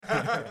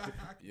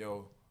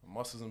Yo,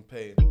 muscles in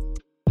pain.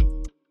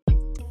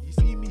 You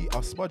see me,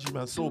 I'll smudge you,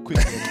 man, so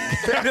quickly.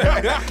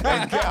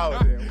 And get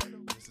out there.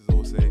 This is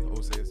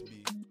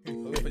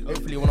OSB.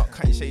 Hopefully we're not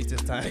cutting shades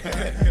this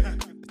time.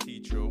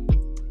 T-Trill.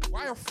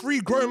 Why are three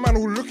grown men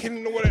all looking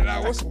in the water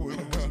like, what's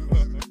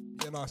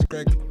yeah, no, it's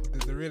Greg,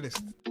 the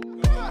realist. You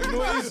know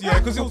what it is, yeah?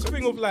 Because it was a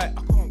thing of like,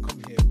 I can't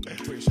come here with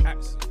a British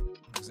accent.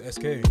 It's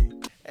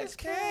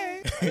SK.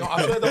 No,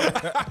 I swear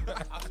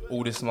that.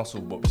 All this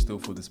muscle, but we still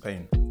feel this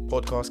pain.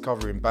 Podcast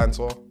covering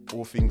banter,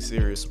 all things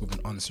serious. With an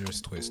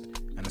unserious twist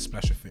and a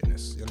splash of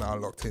fitness. You're now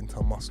locked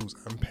into muscles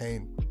and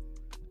pain.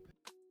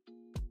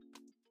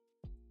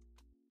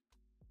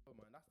 Oh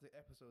man, that's the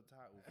episode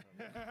title.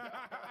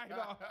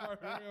 For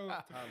real.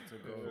 Time to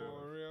go.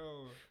 For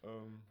real.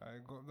 I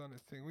got done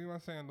this thing. What am I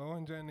saying though?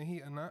 Enjoying the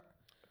heat and that.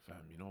 Fam,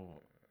 you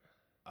know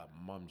what?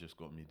 Mum just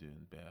got me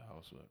doing bare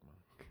housework, man.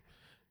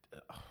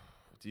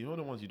 Do you know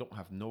the ones you don't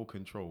have no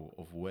control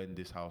of when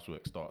this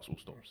housework starts or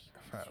stops?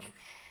 Fam.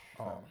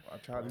 I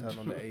tried to turn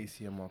on the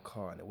AC in my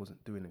car and it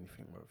wasn't doing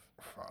anything, bro.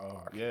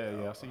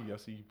 Yeah, I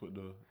see you put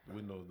the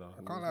windows down.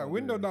 I can't lie.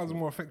 Window down's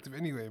more effective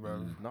anyway,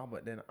 bro. No,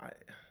 but then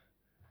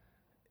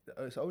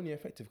it's only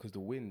effective because the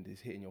wind is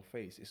hitting your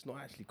face. It's not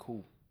actually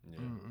cool, Yeah.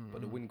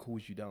 but the wind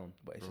cools you down.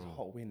 But it's just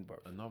hot wind, bro.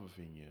 Another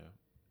thing, yeah.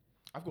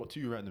 I've got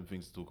two random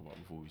things to talk about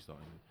before we start.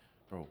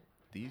 Bro,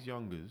 these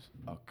youngers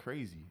are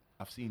crazy.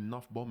 I've seen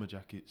enough bomber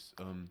jackets.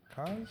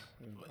 Cars?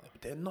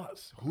 They're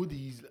nuts.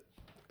 Hoodies.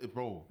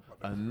 Bro,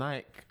 a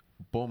Nike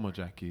bomber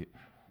jacket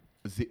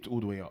zipped all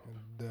the way up.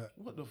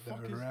 What the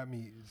fuck The is...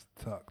 Rami is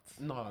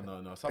tucked. No.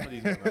 Some of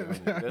these guys,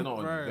 they're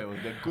not.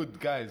 They're good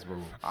guys, bro.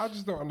 I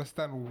just don't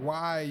understand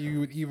why you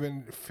would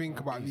even think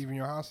about leaving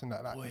your house in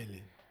that. Like,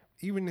 Boiling.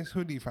 even this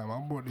hoodie, fam, I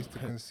bought this to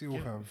conceal,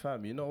 fam.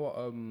 Fam, you know what?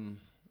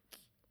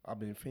 I've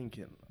been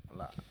thinking,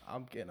 like,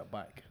 I'm getting a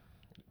bike.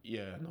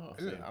 Yeah, no.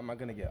 I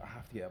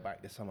have to get a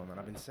bike this summer, man.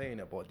 I've been saying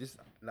it, but this,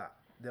 like,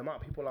 the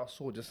amount of people I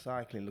saw just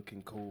cycling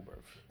looking cool, bro.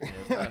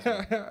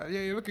 Yeah,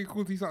 you're looking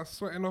cool till you start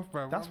sweating off,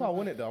 bro. That's why I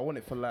want it, though. I want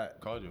it for,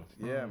 like, Cardio.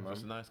 Yeah, man.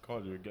 Just a nice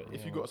cardio.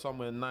 If you got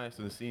somewhere nice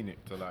and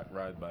scenic to like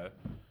ride by,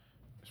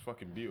 it's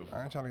fucking beautiful.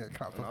 I ain't trying to get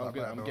clapped off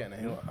I'm getting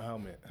a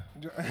helmet.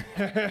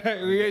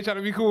 We ain't trying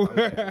to be cool.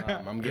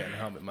 I'm getting a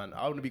helmet, man.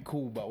 I want to be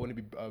cool, but I want to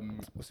be,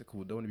 what's it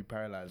called? Don't want to be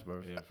paralyzed,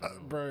 bro. Yeah, for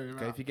real. Bro,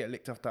 Okay, if you get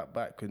licked off that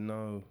back,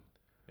 no.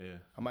 Yeah.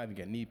 I might even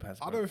get knee pads.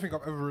 I don't think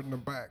I've ever ridden a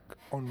bike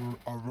on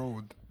a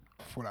road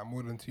for like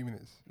more than 2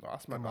 minutes.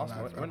 When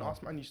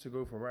Osman used to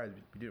go for rides,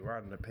 we didn't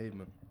ride on the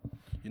pavement.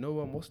 You know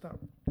what's that?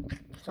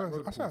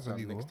 That sounds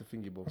illegal. Next to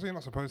Thingy Bob. I say you're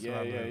not supposed to. Yeah,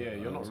 ride, yeah, bro. yeah.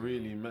 You're not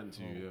really meant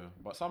to, yeah.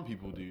 But some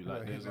people do. Like,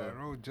 Hit there's that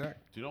road, Jack.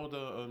 Do you know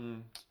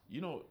the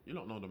you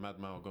don't know the Mad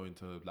Mile going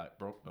to like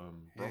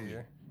Bromley?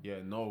 Yeah.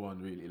 Yeah, no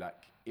one really.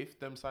 Like, if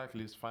them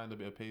cyclists find a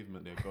bit of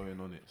pavement, they're going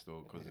on it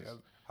still because Yeah,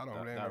 I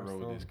don't blame that them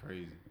road still. is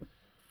crazy.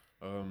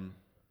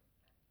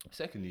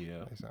 Secondly,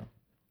 yeah. Hey, Sam.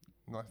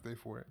 Nice day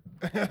for it.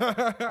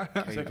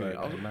 Secondly,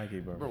 I was,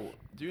 Nike, bro. bro,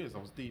 do you know, I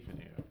was deep in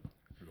here.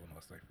 Real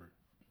nice day for it.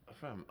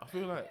 Fam, I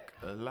feel like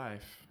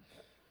life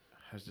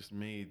has just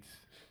made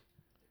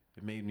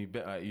me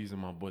better at using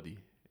my body.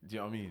 Do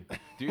you know what I mean?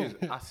 Do you know,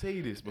 I say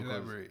this because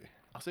Elaborate.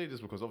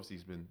 obviously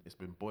it's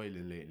been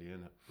boiling lately,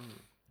 innit?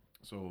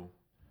 So,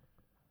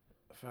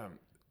 fam,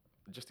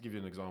 just to give you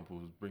an example,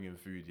 bringing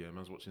food. Yeah,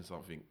 man's watching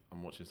something.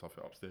 I'm watching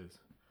something upstairs.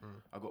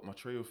 I got my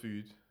tray of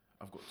food.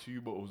 I've got 2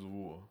 bottles of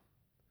water.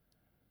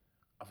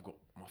 I've got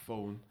my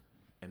phone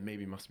and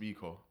maybe my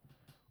speaker,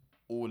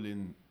 all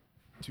in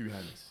 2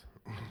 hands,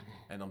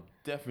 and I'm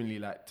definitely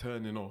like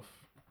turning off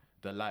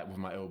the light with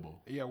my elbow.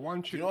 Yeah, one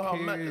Do trick. you know how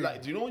mad?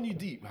 Like, do you know when you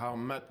deep how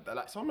mad?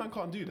 Like, some man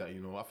can't do that. You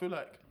know, I feel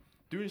like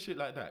doing shit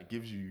like that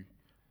gives you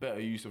better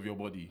use of your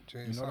body.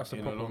 You know that's a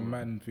In the proper long run.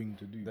 man thing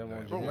to do. Them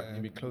like, ones,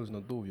 you be closing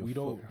the door with your we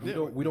don't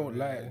foot.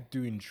 like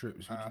doing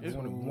trips. We just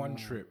want Ooh. one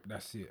trip.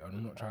 That's it.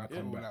 I'm not trying to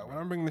come back. Like, when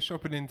I'm bringing the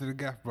shopping into the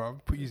gaff, bro,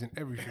 I'm using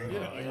everything.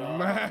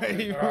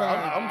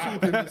 I'm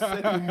talking the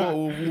second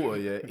bottle of water.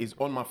 Yeah, is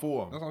on my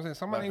forearm. That's what I'm saying.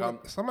 Someone Like,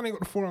 ain't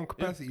got the forearm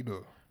capacity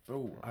though.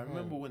 Bro, I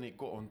remember when it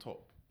got on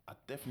top, I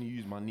definitely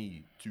used my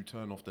knee to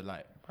turn off the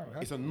light. Bro,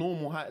 It's a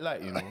normal height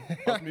light, you know.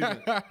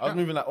 I was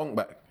moving like onk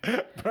back.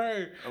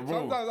 Bro,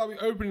 sometimes I'll be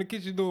opening the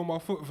kitchen door with my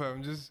foot,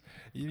 fam. Just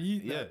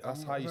Yeah,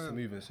 That's how I used to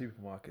move in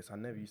supermarkets. I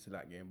never used to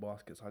like getting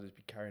baskets. I just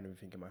be carrying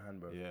everything in my hand,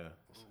 bro. Yeah.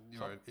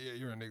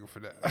 You're a nigga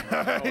for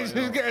that. Just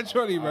get a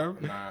trolley, bro.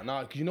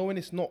 Nah, cause you know when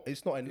it's not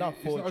enough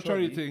It's for not a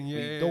trolley thing, but yeah,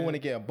 you yeah, don't yeah. want to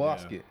get a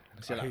basket.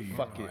 So you're I like, hear you,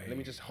 fuck I it, hear let me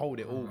you. just hold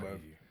it all, bro.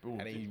 Bro,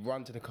 And then you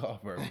run to the car,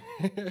 bro.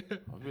 I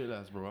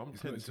realised, bro, I'm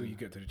It's not until tempted. you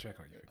get to the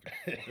checkout.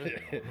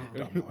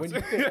 Yeah, when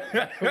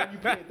you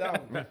put it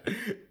down,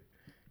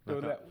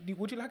 They're like,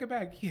 would you like a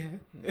bag? Yeah.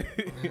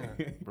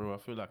 Bro, I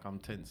feel like I'm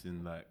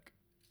tensing like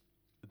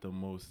the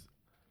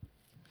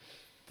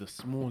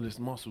smallest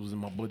muscles in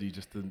my body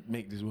just to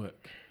make this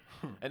work.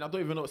 And I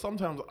don't even know.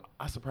 Sometimes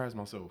I surprise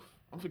myself.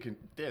 I'm thinking,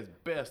 there's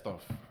bare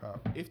stuff.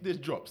 If this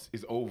drops,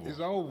 it's over. It's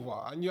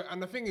over.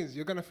 And the thing is,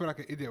 you're gonna feel like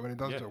an idiot when it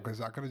does Yeah. drop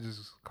because I could have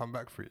just come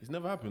back for it. It's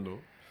never happened though.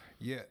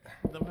 Yeah.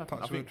 Never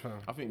happened. Touch wood, fam.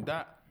 I think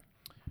that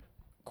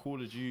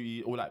Call of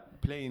Duty or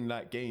like playing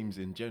like games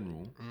in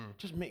general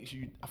just makes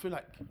you. I feel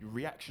like your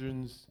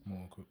reactions.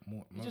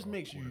 It just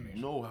makes you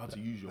know how to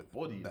use your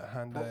body. That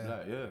hand Like,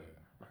 there.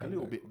 like a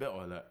little bit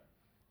better. Like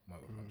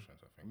Motor functions,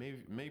 I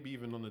think. maybe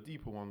even on a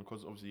deeper one,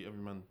 because obviously every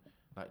man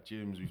like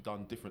gyms, we've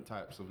done different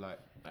types of like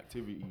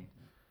activity.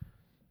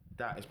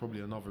 That is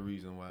probably another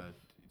reason why. Do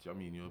you know what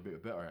I mean, you're a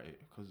bit better at it,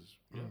 because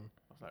I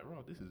was like,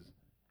 bro, this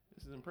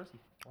is impressive.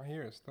 I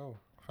hear it still.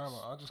 Fam,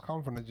 I just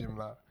come from the gym,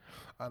 like,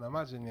 and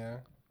imagine,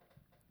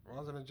 when I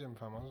was in the gym,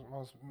 fam, I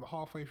was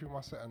halfway through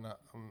my set and that,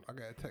 I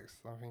get a text.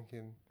 I'm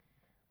thinking,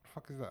 what the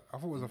fuck is that? I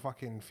thought it was a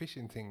fucking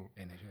fishing thing.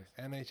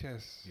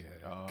 NHS.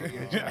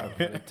 Yeah.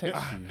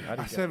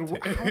 I said, how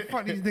the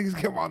fuck these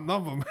niggas get my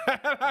number, man?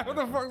 Like, what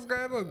the fuck's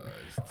going on?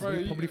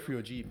 Bro, Probably through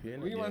your GP, innit?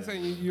 what you man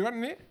saying? You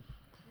running it?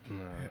 I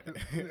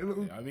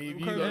mean, if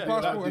you Because got of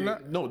passport and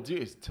that. No, do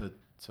is to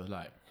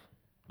like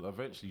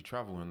eventually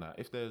travel and that.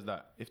 If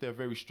they're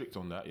very strict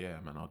on that, yeah,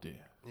 man, I'll do it.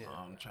 Yeah.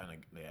 I'm trying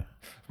to,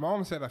 My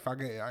mom said if I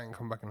get it, I ain't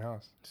come back in the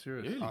house.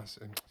 Seriously?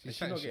 She's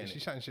she not chatting shit. getting She's it?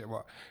 chatting shit,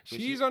 but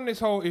she's on this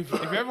whole. If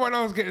everyone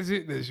else gets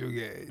it, then she'll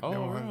get it. Oh,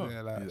 Them ones right.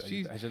 there, like,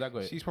 Has your dad got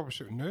it? she's probably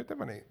sure. No, them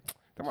man ain't.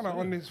 Them man are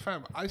on this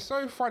fam. It's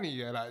so funny,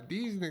 yeah. Like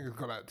these niggas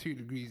got like 2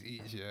 degrees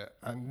each, yeah,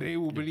 and they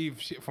will believe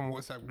shit from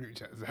WhatsApp group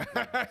chats.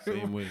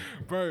 Same way.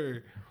 Bro.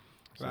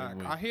 Same Like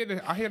way.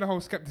 I hear the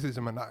whole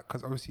skepticism and that,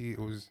 because obviously it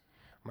was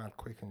mad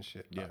quick and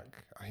shit. Yeah.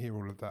 Like I hear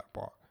all of that,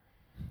 but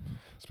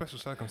special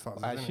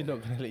circumstances. She's innit?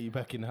 not gonna let you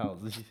back in the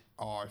house. Is she?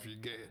 Oh, if you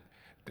get it,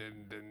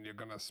 then you're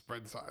gonna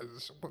spread something.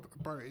 But,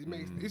 bro, it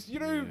makes it's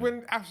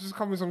when apps just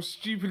come with some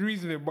stupid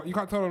reasoning, but you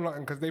can't tell them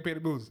nothing because they pay the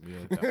bills.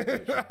 Yeah,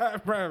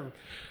 that's Bro,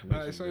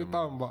 like, it's so Literally,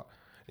 dumb. But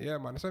yeah,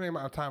 man, it's only a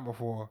matter of time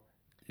before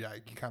you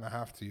kind of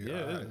have to. Yeah,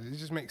 like, yeah. It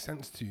just makes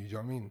sense to you. Do you know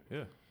what I mean?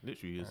 Yeah,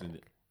 literally, isn't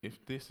it?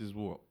 If this is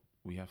what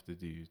we have to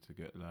do to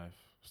get life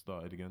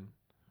started again,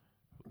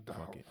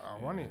 fuck it.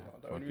 I want it.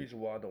 The only reason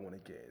why I don't want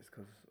to get it is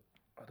because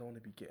I don't want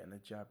to be getting a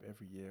jab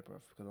every year, bro.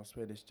 Because I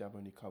swear this jab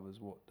only covers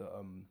what the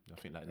I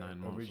think like 9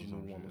 months original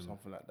or some one or shit,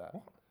 something like that.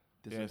 What?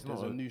 There's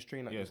a new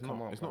strain that Yeah, just it's come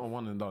not. out. It's not a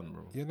one and done,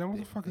 bro. Yeah, then what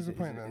the fuck is the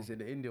point then? Is it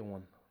the Indian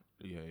one?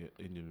 Yeah,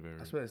 Indian I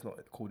variant. swear it's not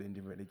called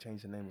Indian variant. They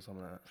changed the name or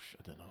something like that.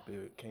 I don't know. But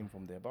it came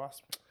from there. But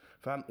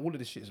fam, all of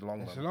this shit is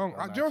long. It's man. long.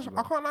 I'm Just, actually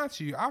I can't lie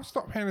to you. I've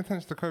stopped paying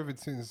attention to COVID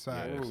since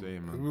Yeah,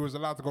 same, man. we was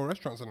allowed to go to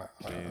restaurants and that.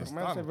 It's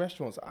Man done. said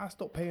restaurants. I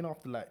stopped paying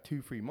after like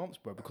 2-3 months,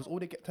 bro, because all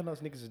they get telling us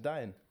niggas is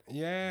dying.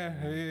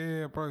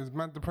 Yeah, bro, it's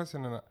mad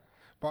depressing and that.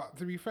 But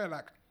to be fair,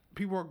 like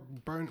people are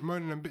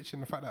moaning and bitching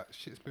the fact that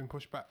shit's been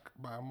pushed back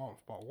by a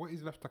month. But what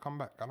is left to come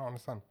back? I don't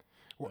understand.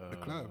 What the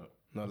club?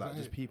 No, Is like that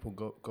just it? people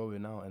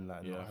going out and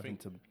like Yeah, not I having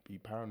think- to be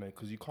paranoid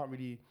because you can't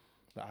really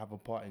like have a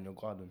party in your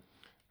garden.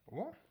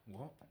 What?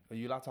 Are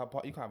you allowed to have a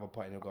party? You can't have a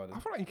party in your garden. I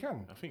feel like you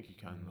can. I think you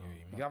can. though.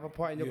 You can have a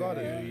party in your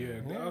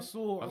garden. Yeah. I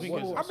saw. I I think saw,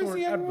 it's- I I've been saw an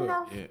seeing advert.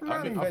 enough. Yeah, I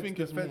man. think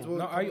it's more.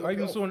 No, I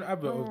even saw an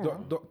advert of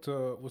Oh.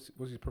 Doctor. Was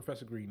his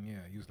Professor Green? Yeah,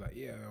 he was like,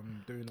 yeah,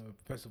 I'm doing a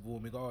festival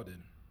in my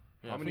garden.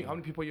 Yeah, How I many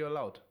think- people are you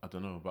allowed? I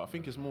don't know, but I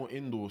think it's more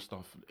indoor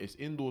stuff. It's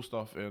indoor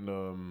stuff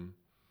and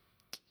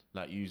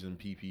like using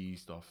PPE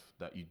stuff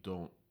that you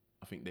don't.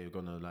 I think they're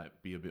gonna like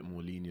be a bit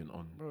more lenient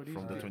on Bro,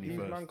 from the these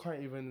man 21st.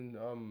 can't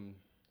even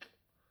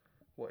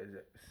what is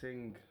it?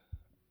 Sing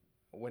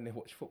when they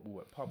watch football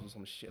at pubs or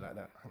some shit like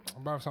that.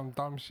 Bro, some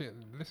dumb shit.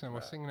 Listen,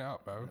 we're singing it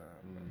up, bro.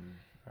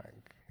 Like,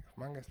 if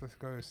man gets let's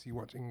go see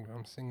watch England.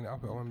 I'm singing it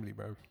up at Wembley,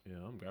 bro. Yeah,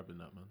 I'm grabbing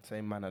that, man.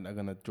 Same man that are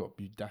gonna drop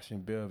you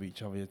dashing beer of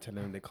each other. You're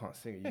telling them they can't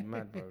sing it. You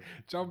mad, bro?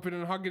 Jumping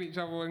and hugging each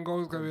other when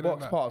goals go in. Box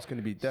and that. part's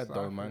gonna be dead though,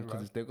 Something, man, man.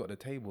 because they've got the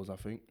tables. I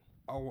think.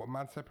 Oh, what,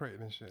 man separated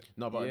and shit.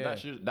 No, but Yeah.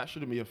 that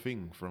shouldn't be a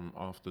thing from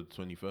after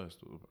 21st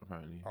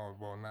apparently. Oh,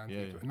 well, 19th,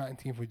 Yeah.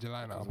 19th of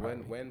July now. 'Cause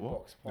apparently. when What?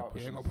 box part,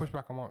 Yeah, it got pushed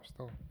back a month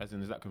still. As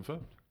in, is that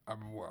confirmed?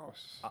 What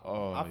else?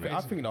 Oh, I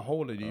think the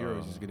whole of the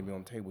Euros is gonna be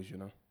on tables. You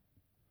know,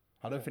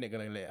 I don't think they're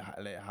gonna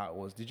let it how it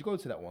was. Did you go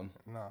to that one?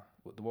 Nah.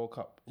 With the World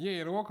Cup?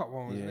 Yeah, the World Cup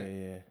one was Yeah, lit.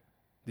 yeah.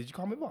 Did you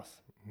come with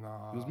us?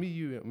 Nah. It was me,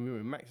 you, and we were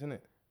with Max,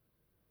 innit?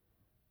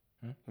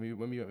 When we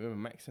were with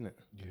Max, innit?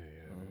 Yeah.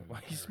 Why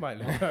are you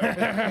smiling?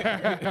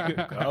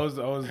 I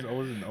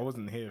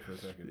wasn't here for a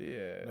second.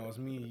 Yeah. No, it was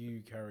me,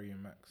 you, Carrie,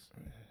 and Max.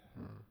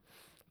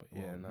 But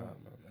yeah, nah,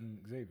 man. And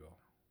Xavier.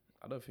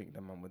 I don't think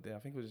that man were there. I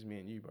think it was just me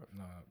and you, bro.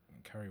 No,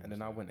 Carrie. And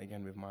then I went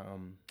again with my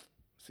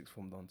sixth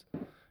form dons.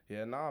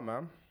 Yeah, nah,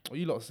 man. What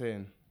you lot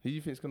saying? Who do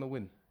you think's gonna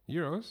win?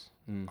 Euros?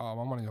 Mm. Oh,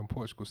 my money's on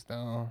Portugal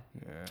still.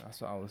 Yeah, that's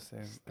what I was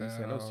saying. You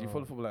saying, no, so you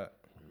follow football like?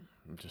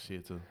 I'm just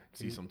here to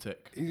see some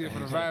tech. Easier for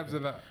the vibes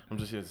of that. I'm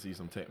just here to see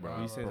some tech, bro.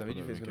 What you saying? Who do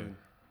you think's gonna win?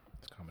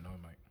 It's coming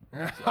home, mate.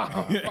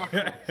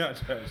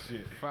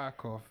 Shit.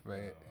 Fuck off,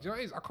 mate. Do you know what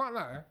it is? I can't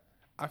lie.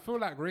 I feel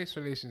like race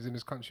relations in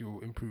this country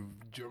will improve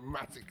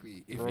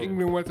dramatically if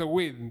England were to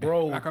win,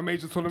 Bro, like a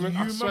major tournament. Do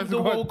you I swear remember to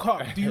the God. World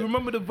Cup? Do you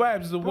remember the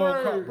vibes of the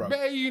World Cup, bro?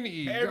 Better unity.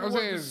 You know what I'm Everyone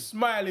saying? just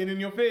smiling in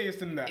your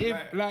face and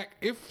that.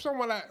 If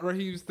someone like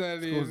Raheem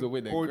Sterling Scores the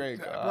winner, or- Greg.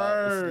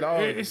 bro,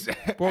 It's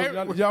it's, Bro, you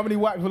know how many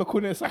white people are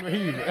calling it Sam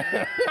Raheem?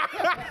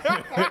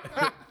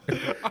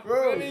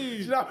 Bro, do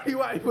you know how many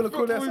white people are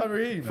called their son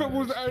Raheem?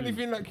 Football's the only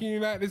thing that can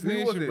unite this Who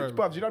was nation, it? bro.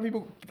 Bruv, do you know how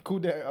people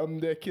called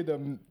their kid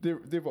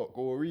Divock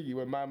or Origi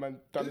when my man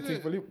done the Is thing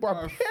it? for Liverpool?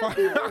 Oh,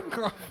 Bruv,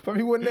 fuck. but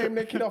he wouldn't name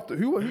their kid after.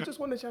 Who just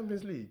won the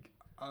Champions League?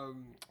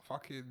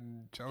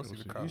 Fucking Chelsea.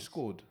 The Who cunts.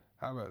 scored?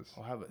 Havertz.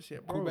 Oh, Havertz, yeah,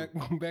 Cool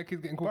bro. back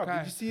kids getting called Bruv, Kai.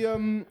 did you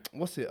see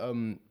what's it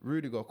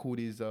Rudiger called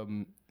his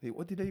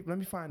what did they let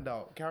me find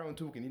out. Carry on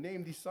talking. He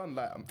named his son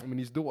like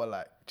his daughter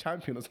like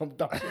champion or some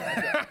dumb shit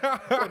like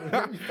that.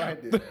 Let me find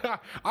it.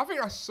 I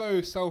think that's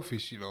so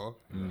selfish, you know,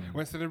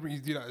 when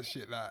celebrities do that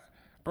shit. Like,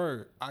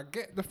 bro, I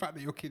get the fact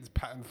that your kid's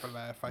patterned for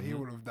life. I hear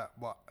all of that,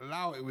 but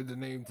allow it with the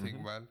name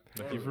thing, man.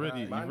 Like you've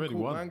already Man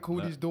won. called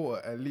Like, his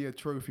daughter a Leah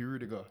Trophy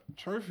Rudiger.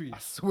 Trophy. I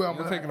swear I'm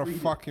You're gonna taking a read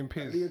it. fucking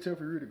piss. Leah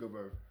Trophy Rudiger,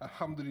 bro.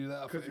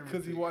 Alhamdulillah. for Because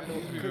he everything. won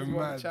He's the moving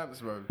mad.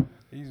 champs, bro.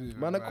 He's moving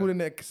Man, they're mad. calling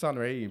their son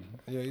Raheem.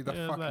 Yeah, he's the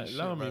yeah, fucking like, shit,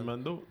 allow me, man.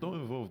 man. Don't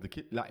involve the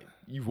kid. Like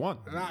you've won.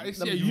 Like, it's,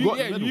 No, yeah, you've you, got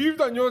the yeah, medal. you've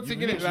done your You've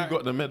thing in it. literally Like,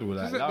 got the medal. Like,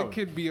 just let allow the it.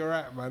 kid be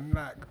alright, man.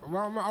 Like, I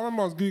remember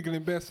I was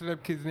googling best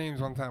celeb kids'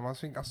 names one time. I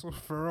think I saw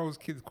Pharrell's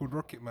kids called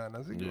Rocket Man. I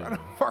was thinking, Yeah. why the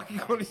fuck he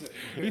called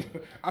his?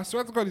 I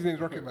swear to God, his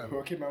name's Rocket Man.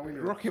 Rocket Man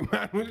Williams. Rocket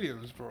Man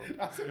Williams, bro.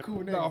 That's a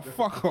cool name. Nah,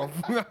 fuck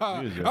off.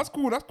 Nah, Yes, yeah. that's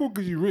cool. That's cool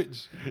because you're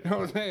rich. You know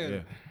what I'm saying? Yeah.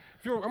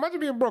 If you're, imagine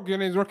being broke. Your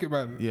name's Rocket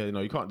Man. Yeah, no,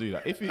 you can't do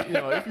that. If you was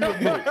broke,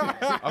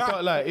 I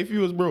can't lie. If you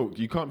was broke,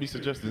 you can't be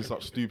suggesting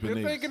such stupid You're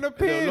names. taking the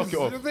They'll lock piss. it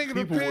off. You're taking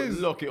the People will piss.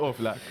 lock it off.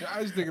 Like,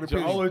 I was taking a I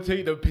piss. would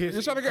take the piss.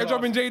 You're trying to get a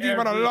job in JD, man.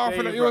 I'm every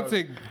laughing day, at your bro.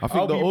 thing. I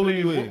think the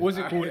only way. What was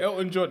it called?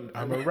 Elton John.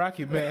 I'm a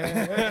Rocket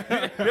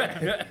Man.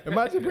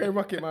 Imagine putting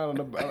Rocket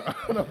Man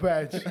on a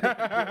badge.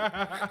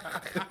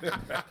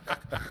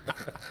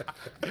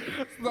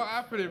 It's not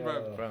happening,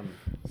 bro. Fam,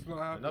 It's not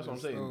happening. and that's what I'm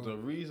saying. So- The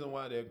reason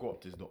why they're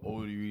got is the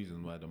only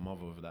reason why the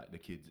mother of like the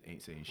kids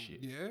ain't saying shit.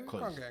 Yeah, you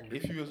Because can't get angry.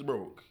 if you was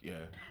broke, yeah.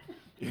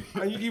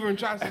 And you even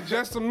try to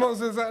suggest some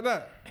nonsense like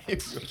that.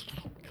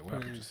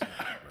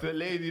 The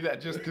lady that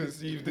just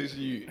conceived this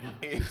you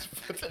is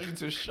telling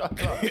to shut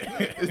up.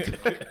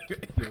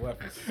 Your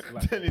wife is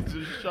slap. Telling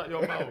to shut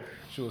your mouth.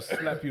 She'll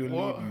slap you and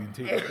What? leave you and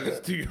take the piss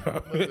too.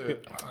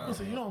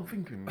 So you know I'm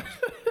thinking,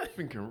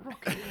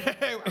 rocket.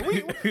 Hey, what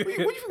you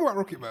think about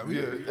Rocket Man?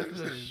 Yeah,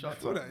 just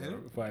shut Saw up. that, yeah?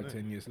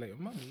 5-10 years later,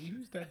 mummy,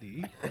 who's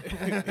daddy?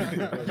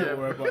 Don't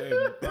worry about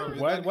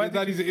him. Why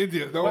Daddy's an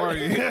idiot. Don't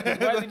worry.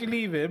 why did you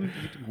leave him?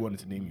 He wanted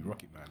to name you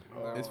Rocket Man.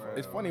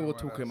 It's funny we're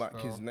talking about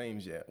kids'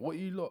 names, yeah. What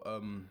you lot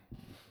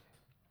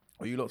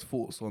lot's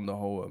thoughts on the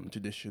whole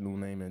traditional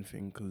naming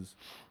thing? Because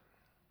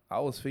I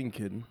was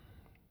thinking,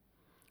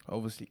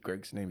 obviously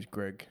Greg's name's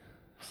Greg,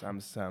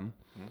 Sam's Sam,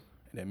 and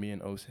then me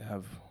and Ose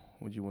have,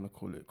 what do you want to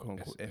call it? Quote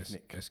unquote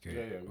ethnic SK,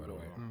 Yeah, by the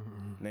way.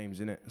 names,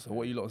 innit? So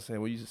what you lot saying?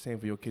 What are you saying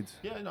for your kids?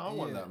 Yeah, no, I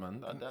want Yeah. that,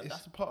 man.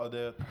 That's a part of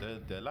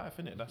their life,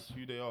 innit? That's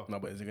who they are. No,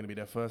 but is it going to be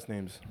their first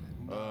names?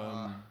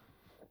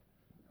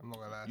 I'm not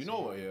gonna lie. You know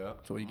what, yeah?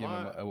 So what you give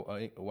them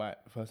a white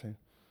first name?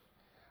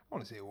 I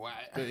want to say white.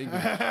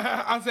 English.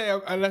 I'll say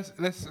less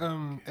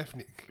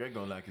ethnic. Greg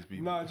don't like his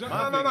people. No,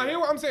 Man, no. Hear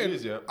what I'm saying? It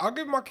is, yeah. I'll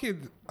give my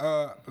kid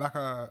like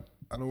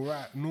an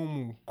alright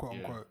normal quote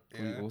unquote.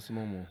 Yeah. What's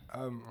normal?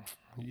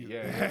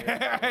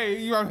 Yeah. Hey,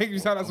 you want to make me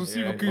sound like some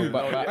super cool.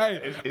 but- Hey,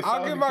 it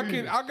I'll give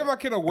sounded cool. I'll give my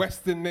kid a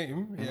Western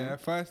name, yeah,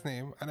 first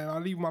name, and then I'll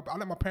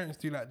let my parents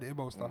do like the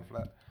Igbo stuff,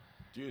 like.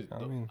 Dude, I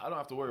mean- I don't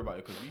have to worry about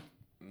it because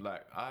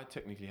I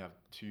technically have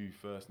 2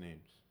 first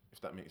names, if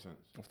that makes sense.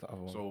 What's the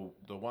other one? So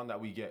the one that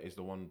we get is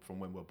the one from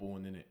when we're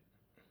born, in it.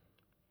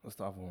 What's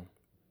the other one?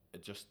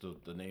 It's just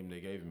the name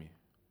they gave me.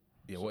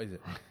 Yeah, what is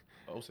it?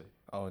 Ose.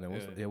 Oh, and then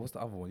Yeah. what's the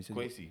other one? You said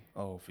Kwesi.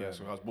 Oh, fair. Yeah,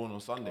 so I was born on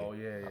Sunday. Oh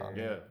yeah, yeah.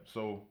 Yeah,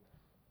 so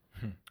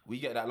we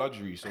get that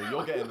luxury. So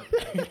you're getting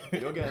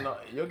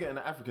an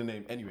African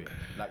name anyway.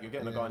 Like you're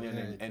getting a Ghanaian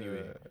name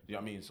anyway. You know what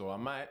I mean? So I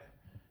might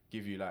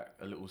give you like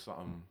a little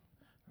something.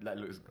 That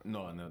looks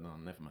no, never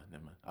mind.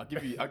 I'll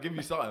give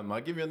you something.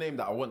 I'll give you a name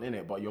that I want in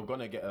it, but you're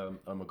gonna get a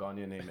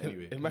Ghanaian name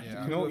anyway.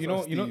 Imagine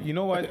You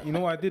know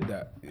why I did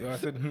that? I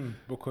said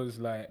because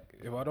like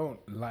if I don't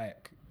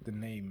like the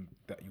name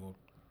that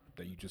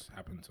you just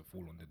happen to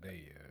fall on the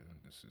day,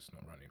 it's just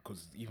not running.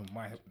 Because even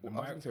my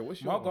gonna say,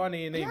 what's my your one?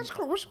 Ghanaian name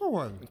What's your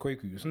one?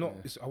 Kweku. It's not.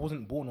 I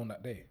wasn't born on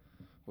that day.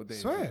 What day?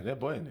 Swear. They're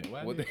boying it.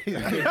 Why What are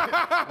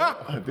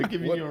day? they're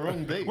giving you a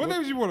wrong date? What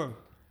names you want?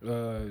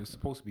 It's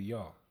supposed to be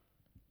Yar.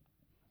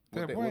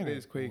 They're What boying day it.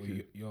 is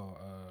Quaky? Yar.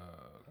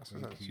 That's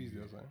like Tuesday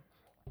or something.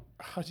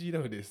 How do you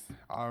know this?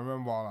 I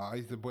remember I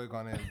used to boy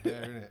Ghanaian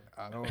there, innit?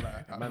 I know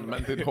that.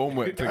 Man did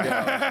homework to get.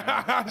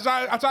 I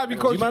try to be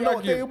Do coach. you man know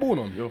what day you're born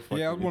on?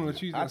 Yeah, I was born on a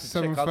Tuesday I at had to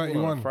check. I was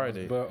born on 7:31.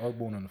 Friday. But I was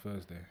born on a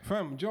Thursday.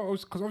 Fam,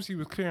 because obviously he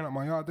was clearing up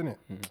my yard, didn't it?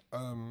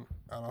 And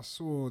I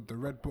saw the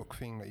red book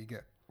thing that you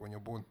get when you're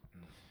born.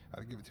 I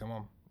had to give it to your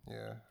mum.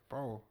 Yeah,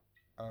 bro.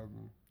 I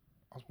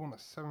was born at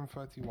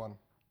 7:31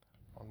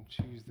 on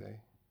Tuesday,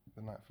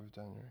 the 9th of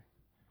January.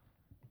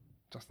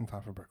 Just in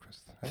time for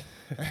breakfast.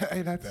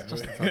 Hey, that's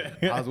just in time.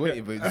 I was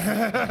waiting for you. What's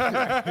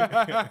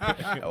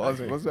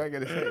I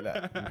gonna say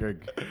that?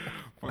 Greg,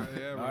 But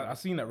yeah, man. I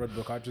seen that red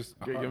book. I just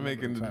I Greg, can't you're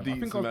making the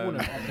remember deets, time. I man.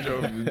 think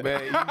I was born in Joe,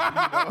 man,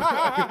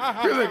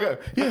 You're like,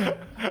 yeah,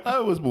 I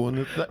was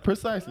born at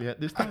precisely at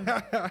this time.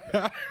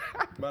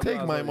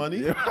 Take my money.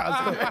 You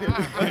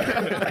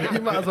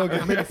might as well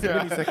get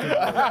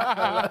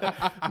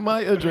milliseconds.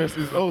 My address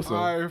is also.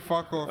 Alright,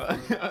 fuck off.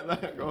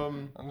 like,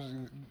 I'm just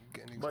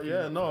getting but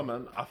yeah, no,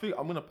 man. I think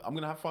I'm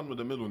gonna have fun with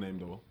the middle name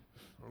though.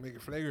 Make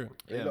it flagrant.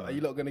 Are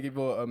you lot gonna give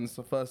your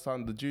first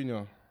son the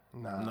junior?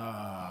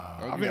 Nah.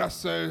 I mean, that's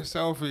so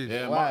selfish.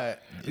 Yeah, Why?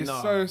 It's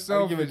Nah. so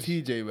I'll give it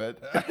selfish. TJ, man.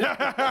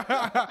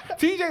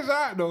 TJ's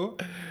out though.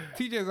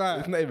 TJ's out.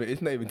 It's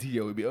not even TJ.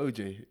 It would be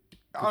OJ.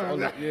 Oh,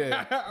 no,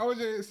 Yeah.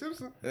 OJ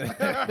Simpson.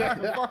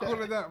 Fuck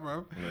all of that,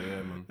 bro.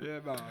 Yeah, man. Yeah,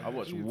 nah. I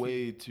watch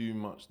way too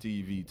much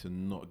TV to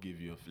not give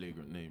you a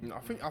flagrant name.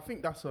 I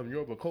think that's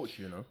Yoruba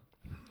culture, you know.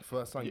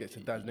 First son gets a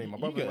dad's name. My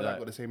you brother get and I that.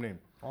 got the same name.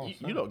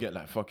 You don't get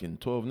like fucking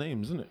 12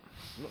 names, isn't it?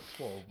 Not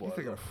 12, You but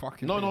think of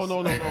fucking No. I'm not.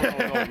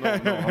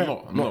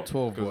 not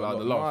 12, Because but I no,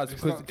 love. it's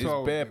It's because not it's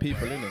 12. bare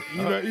people, innit?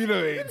 You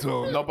know it ain't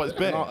 12. No, but it's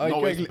bare. No,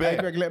 Greg, it's bare.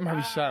 Greg, let him have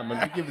his shine,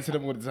 man. We give it to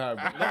them all the time.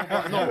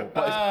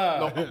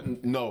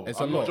 No, It's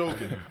I'm a not lot.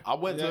 joking. I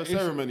went to a it's-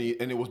 ceremony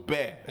and it was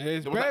bare. Yeah,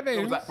 it's There was bare like, There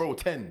was names. like, bro,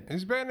 10.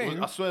 It's bare names.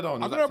 I swear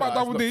down. I don't know about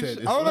double not digits.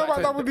 10. I don't know It's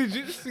about not double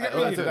digits. You get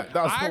me? That's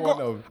I the got, one,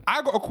 though.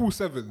 I got a cool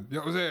 7. You know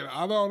what I'm saying?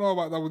 I don't know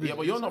about double digits. Yeah,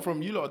 but you're not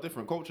from. You lot are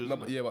different cultures. No, innit?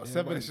 but yeah, but but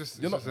 7. it's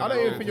just- You're it's not, just I don't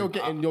a even bit think you're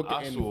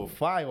I getting saw-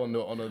 5 on the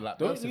like.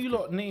 Don't birth you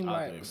lot name I don't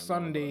like even know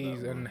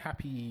Sundays and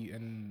Happy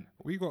and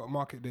We got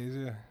market days,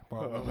 yeah.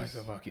 But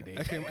fucking day.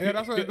 okay, yeah,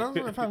 that's what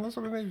the fam. That's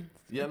what the name.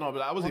 Yeah, no,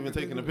 but I wasn't even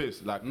taking the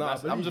piss. Like, Nah, I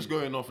I'm believe just you.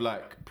 going off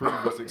like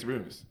previous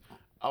experience.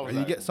 I was You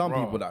like, get some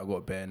 "Bruh, people that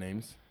got bare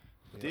names.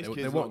 This They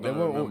kid's won't. not They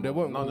gonna won't. They remember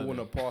won't none go of on a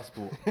them.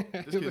 passport. This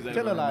kid's ain't Tell her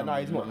gonna like, nah, remember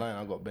he's not none. lying.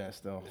 I got bare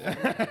still.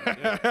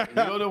 You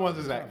know the ones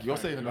that's like you're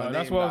saying. a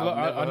That's name why I that was like,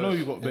 I've I never know heard.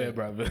 you got bare,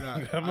 bruv.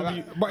 I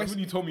remember but it's- when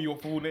you told me your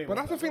full name. But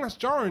that's the thing that's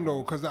jarring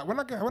though, because like when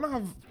I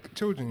have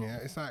children, yeah,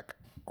 it's like,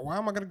 why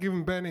am I gonna give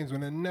them bare names when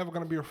they're never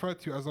gonna be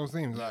referred to as those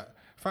names? Like,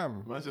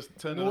 fam. Man's just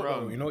turning You know,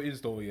 around. you know what it is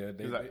though, yeah.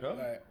 They, He's like, huh?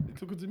 like, It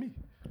took it to me.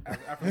 as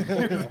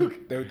African culture,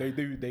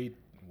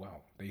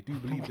 they do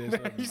believe there's.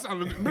 You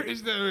sound a bit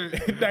British there.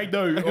 They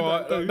do.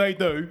 Or, they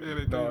do. Yeah,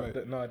 they do, No,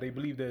 mate. no, they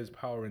believe there's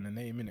power in the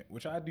name, in it,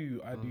 which I do.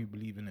 I do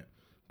believe in it.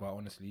 But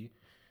honestly,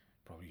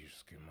 probably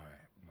just give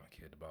my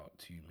kid about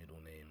 2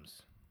 middle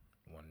names,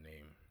 1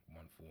 name,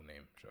 1 full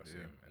name, should I say,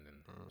 and then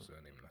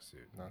surname. That's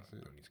it. That's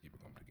it. Don't need to keep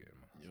it complicated,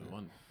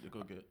 man. You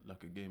gotta get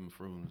like a Game of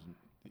Thrones.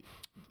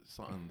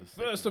 Something.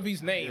 First of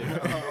his name.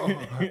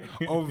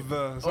 of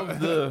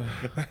the.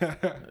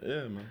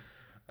 Yeah, man.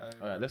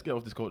 All right, let's get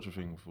off this culture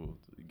thing before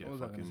we get What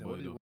was I fucking gonna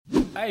say? boiled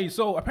What up. Hey,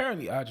 so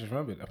apparently, I just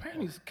remembered.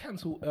 Apparently, it's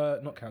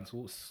not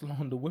cancelled.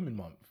 Slander Women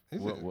Month. Is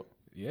What? it? What?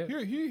 Yeah,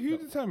 Who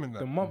determined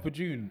the that? month of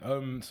June.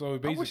 So I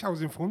basically, wish I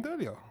was informed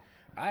earlier.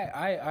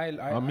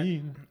 I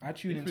mean, I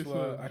tune if into it's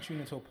I tune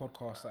into a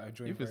podcast that I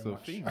enjoy if very it's a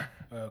much, thing.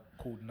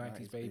 called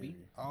 90s Baby.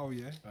 Oh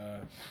yeah.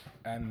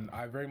 And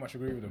I very much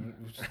agree with them.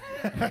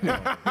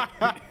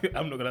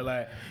 I'm not gonna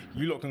lie,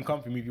 you lot can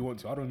come for me if you want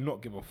to. I do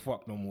not give a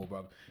fuck no more,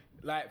 bruv.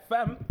 Like,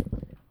 fam,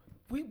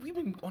 we've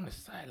been on the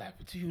sideline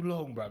for too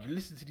long, bruv.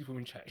 Listen to these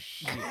women chat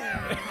shit.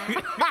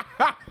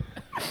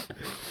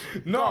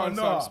 Come on,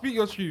 son, speak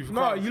your truth.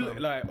 No, Come on, you son.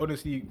 like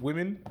honestly,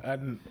 women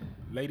and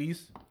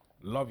ladies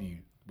love you,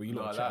 but you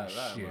lot are chatting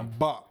lie, shit.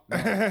 But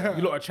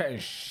You lot are chatting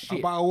shit.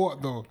 about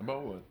what though?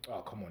 About what?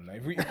 Oh, come on, now.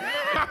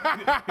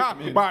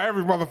 About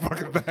every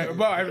motherfucking day.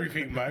 About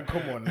everything, man.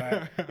 Come on,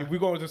 like, if we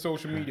go onto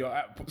social media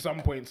at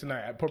some point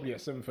tonight, probably at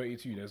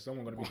 7:32, there's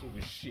someone gonna be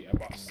talking shit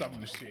about some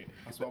shit.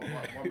 That's what 1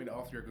 minute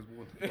after it was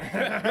born.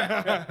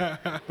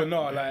 But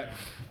no, like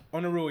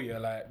on the real, yeah,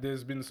 like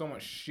there's been so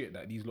much shit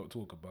that these lot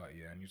talk about,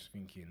 yeah, and you're just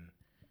thinking,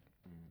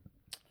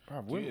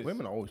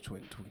 Women are always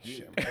talking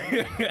shit.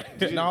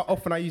 Do you know how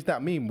often I use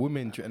that meme?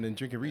 Women and then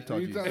drinking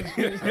retard juice.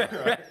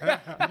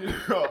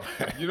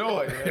 You know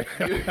what?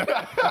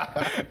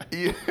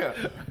 Yeah, yeah.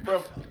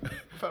 Bro,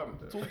 fam,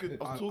 I was talking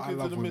love to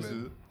the women.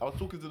 missus. I was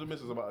talking to the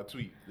missus about a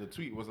tweet. The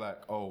tweet was like,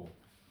 "Oh,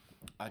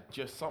 I'm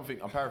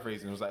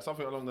paraphrasing. It was like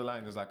something along the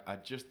line. Is like, I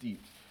just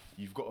deeped.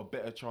 You've got a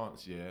better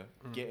chance, yeah,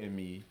 getting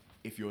me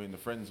if you're in the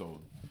friend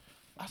zone."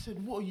 I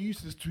said, "What a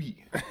useless tweet.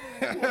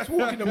 What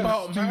talking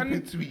about, man?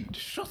 stupid tweet.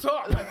 shut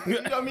up.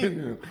 You know what I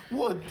mean?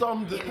 What a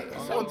dumb.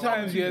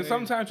 Sometimes, yeah,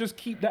 sometimes just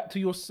keep that to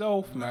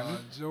yourself, man. Nah, do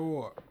you know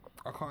what?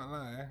 I can't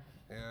lie.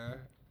 Yeah.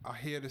 I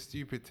hear the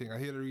stupid thing. I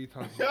hear the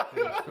retard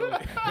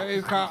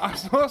thing. I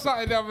saw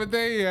something the other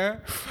day, yeah.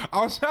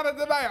 I was trying to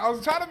deny it. I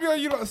was trying to be on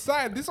you lot's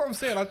side. This is what I'm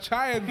saying. I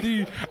try and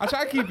keep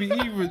it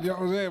even, you know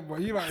what I'm saying?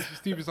 But you like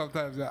stupid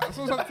sometimes, yeah. I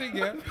saw something,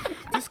 yeah.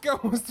 This girl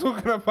was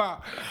talking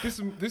about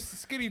this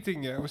skinny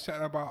thing, yeah. Was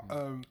chatting about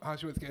how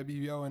she went to get a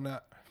BBL and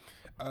that.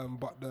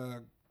 But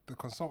the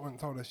consultant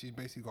told her she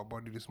basically got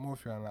body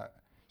dysmorphia and like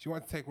she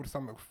wanted to take all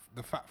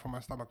the fat from her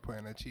stomach, put it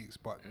in her cheeks,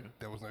 but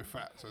there was no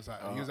fat. So it's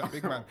like, he was like,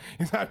 big man.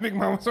 He's like, big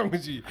man, what's wrong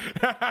with you?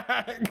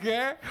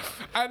 Yeah.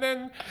 And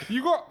then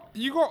you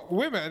got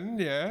women,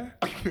 yeah.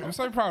 I'm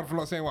so proud for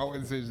not saying what I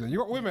wanted to say. You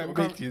got women.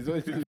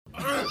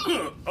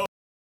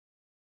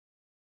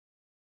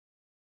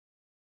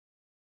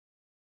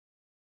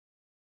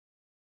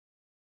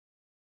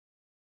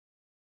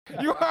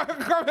 You are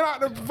coming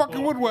out the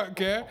fucking woodwork,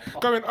 yeah?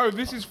 Going, oh,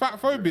 this is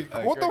fat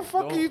phobic. What the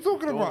fuck are you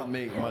talking about? Don't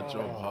make my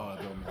job hard.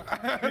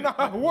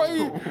 Nah, what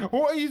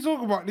are you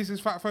talking about? This is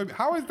fat phobic.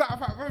 How is that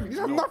fat phobic? This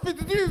has nothing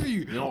to do with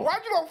you. Why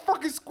do you not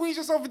fucking squeeze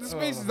yourself into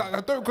spaces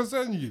that don't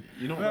concern you?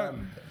 You know what?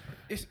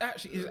 It's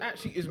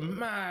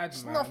mad.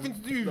 It's nothing to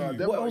do with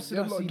you. What else did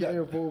I see get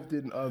involved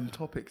in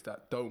topics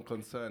that don't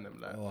concern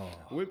them?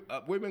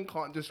 Like women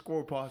can't just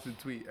scroll past a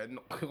tweet and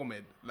not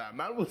comment. Like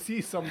man will see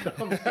some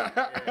dumb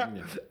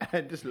shit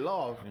and just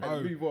laugh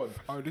and move on.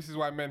 Oh, this is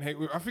why men hate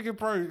women. I think,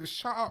 bro,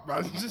 shut up,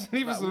 man. Just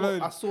leave us Like,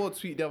 alone. I saw a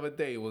tweet the other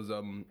day. It was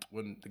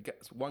when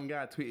one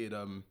guy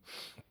tweeted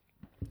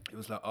it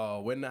was like,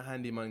 oh, when the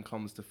handyman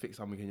comes to fix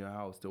something in your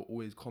house, they'll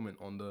always comment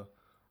on the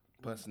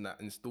person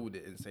that installed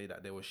it and say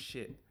that they were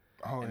shit.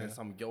 Oh, And then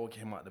some girl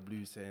came out the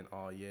blue saying,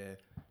 oh yeah,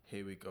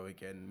 here we go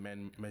again,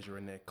 men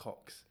measuring their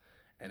cocks.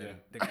 And then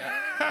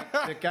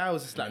the guy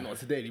was just like, not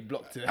today, he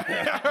blocked it. Bro,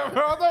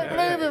 I don't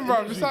blame him,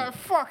 bro. It's like,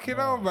 fucking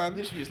hell, man.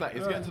 Literally, it's like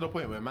it's getting to the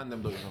point where man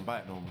them don't even buy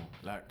it no more.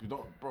 Like, you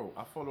don't, bro.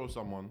 I follow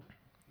someone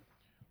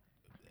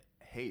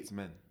hates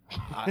men.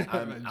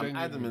 I'm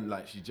adamant,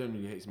 like she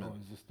genuinely hates men.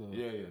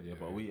 Yeah.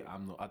 But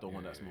I don't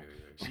want that smoke.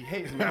 She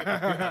hates men.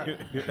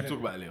 Talk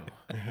about it later.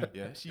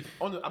 Yeah,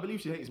 I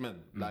believe she hates men.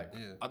 Like,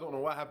 I don't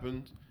know what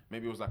happened.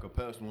 Maybe it was like a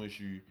personal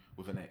issue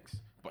with an ex.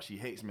 But she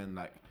hates men.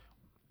 Like,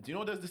 do you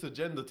know there's this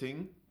agenda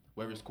thing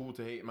where it's cool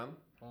to hate man?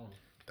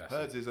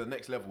 Hers is a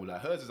next level. Like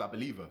hers is I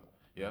believe her.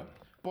 Yeah.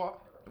 But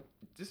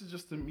this is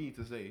just to me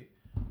to say,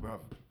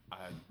 bruv,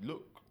 I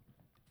look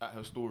at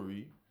her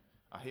story.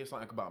 I hear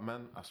something about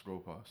man, I scroll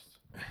past.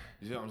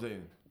 You see what I'm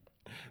saying?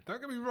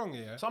 Don't get me wrong,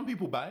 yeah. Some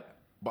people buy it,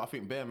 but I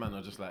think bare men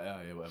are just like,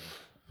 yeah, whatever.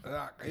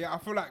 Like, yeah, I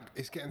feel like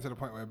it's getting to the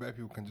point where bare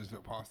people can just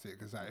look past it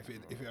because like,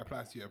 if it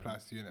applies to you, it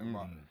applies to you.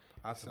 But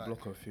I had to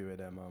block a few of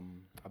them.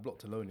 I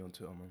blocked Aloni on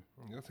Twitter, man.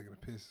 You're taking a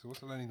piss. What's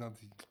Aloni done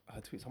to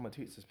you? Some of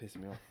my tweets just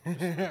pissing me off.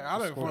 I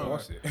don't follow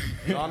it.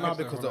 No,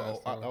 because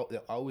I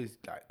always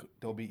like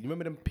there'll be. You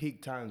remember them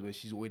peak times where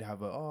she's always have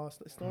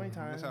story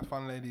time. Let's have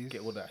fun, ladies.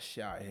 Get all that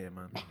shit out of here,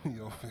 man.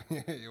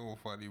 You're all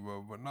funny,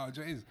 bro. But no, it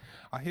is.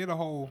 I hear the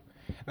whole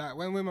like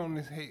when women on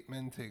this hate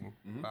men thing.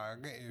 Like I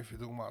get it if you're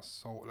talking about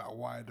like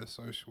wider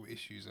social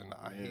issues and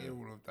I hear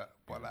all of that.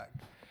 But like,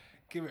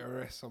 give it a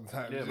rest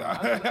sometimes.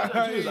 Yeah,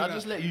 I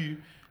just let you.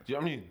 Do you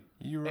know what I mean?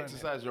 You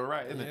exercise, you're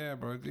right, innit? Yeah,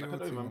 bro. Like, I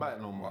don't even buy it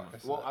no more.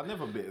 Well, I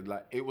never bit it.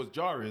 Like, it was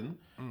jarring,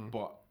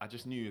 but I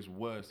just knew it's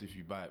worse if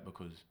you buy it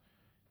because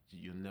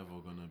you're never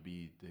gonna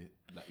be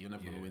you're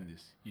never gonna win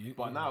this.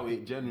 But now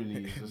it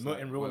genuinely is just not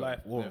like, in real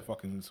life or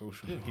fucking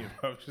social media,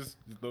 bro. Just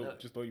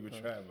don't even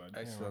try, man.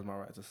 Exercise my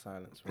right to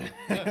silence, bro.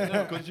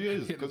 Because you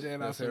is. Because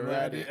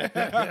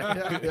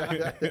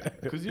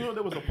you know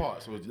there was a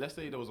part. So let's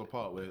say there was a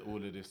part where all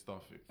of this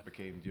stuff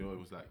became. You know, it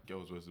was like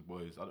girls versus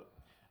boys.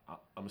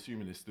 I'm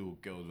assuming it's still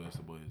girls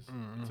versus boys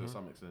to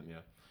some extent,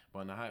 yeah. But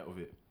in the height of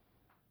it,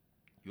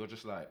 you're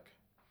just like,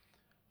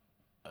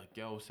 a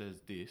girl says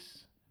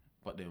this,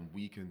 but then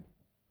we can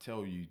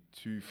tell you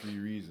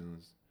 2-3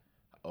 reasons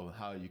of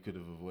how you could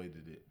have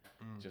avoided it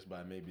just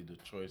by maybe the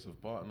choice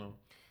of partner.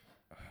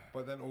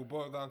 But then it will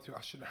boil down to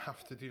I shouldn't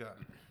have to do that,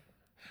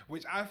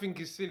 which I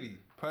think is silly,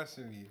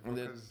 personally.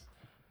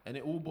 And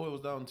it all boils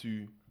down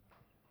to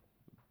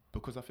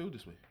because I feel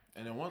this way.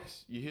 And then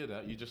once you hear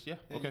that, you just,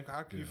 okay.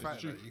 How can you fight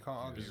that? You can't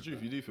argue. It's the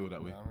truth. You do feel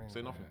that way.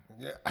 Say nothing.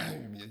 Yeah,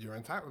 you're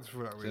entitled to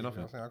feel that way. Say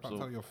nothing. I can't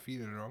tell you're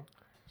feeling wrong.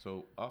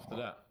 So after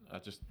that, I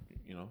just,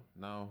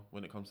 now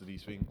when it comes to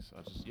these things,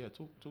 I just,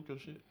 talk your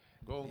shit.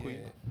 Go on,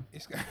 queen.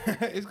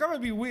 It's gonna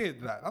be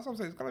weird, like that's what I'm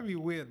saying. It's gonna be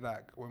weird,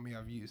 like when we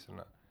have youths and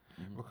that,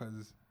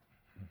 because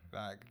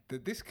like the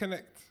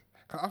disconnect.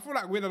 Cause I feel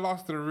like we're the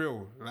last of the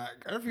real.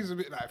 Like everything's a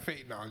bit like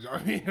fake now. Do you know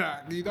what I mean?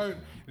 Like you don't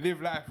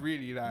live life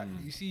really. Like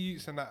you see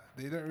youths and that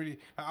they don't really.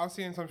 Like, I was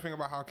seeing something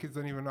about how kids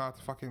don't even know how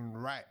to fucking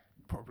write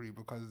properly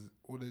because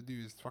all they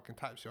do is fucking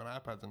type shit on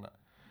iPads and that.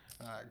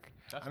 Like,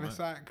 it's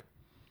like.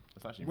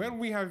 When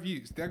we have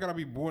youths, they're gonna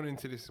be born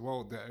into this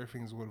world that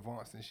everything's all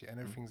advanced and shit, and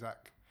everything's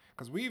like,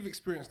 because we've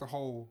experienced the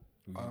whole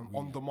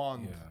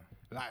on-demand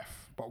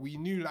life, but we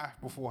knew life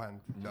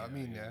beforehand. You know what I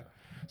mean? Yeah.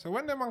 So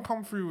when them man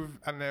come through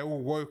and they're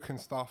all woke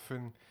and stuff,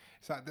 and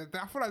it's like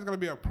I feel like it's gonna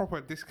be a proper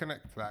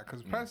disconnect, like,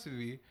 because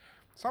personally,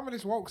 some of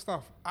this woke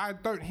stuff, I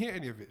don't hear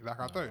any of it. Like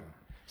I don't.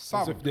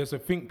 There's a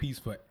think piece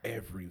for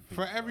everything.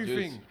 For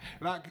everything. Yes.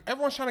 Like,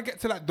 everyone's trying to get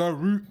to, like, the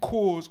root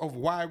cause of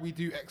why we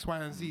do X, Y,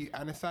 and Z.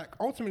 And it's like,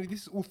 ultimately,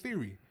 this is all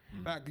theory.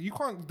 Like, you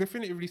can't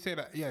definitively say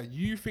that,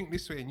 you think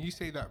this way and you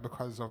say that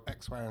because of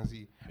X, Y, and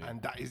Z. And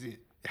that is it.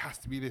 It has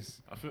to be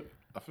this. I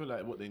feel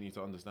like what they need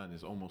to understand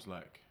is almost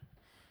like,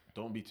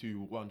 don't be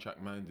too one-track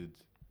minded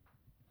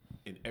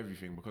in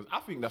everything, because I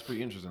think that's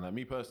pretty interesting. Like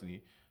me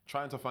personally,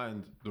 trying to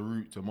find the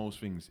root to most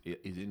things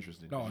is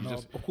interesting. No, you no,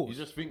 just, of course. You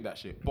just think that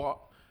shit, but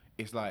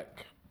it's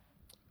like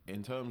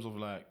in terms of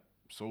like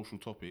social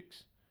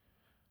topics,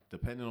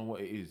 depending on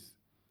what it is,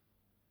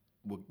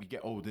 we get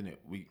old, innit?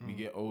 We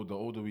get old. The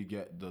older we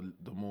get, the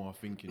more our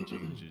thinking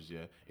changes.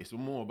 Yeah, it's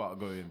more about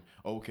going,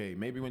 okay,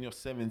 maybe when you're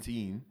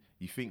 17,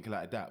 you think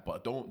like that,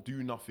 but don't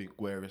do nothing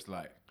where it's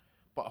like,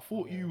 but I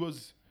thought you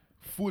was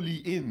fully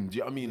in. Do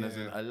you know what I mean? As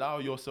in, allow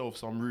yourself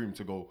some room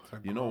to go. To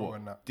You know grow what?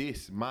 and that.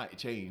 This might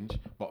change,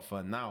 but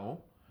for now,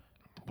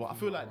 but I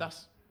feel like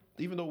that's,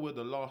 even though we're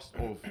the last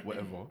of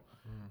whatever.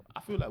 I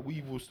feel like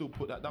we will still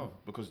put that down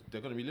because they're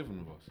gonna be living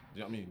with us. Do you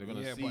know what I mean? They're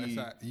gonna Yeah, see. but it's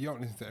like you don't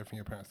listen to everything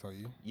your parents tell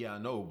you Yeah, I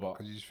know, but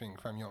because you just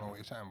think, fam, you don't know what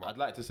you're chatting about. I'd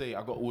like to say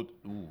I got all.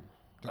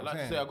 I'd like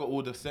to say I got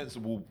all the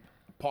sensible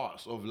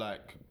parts of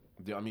like.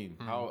 Do you know what I mean?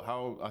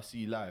 How I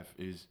see life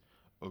is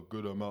a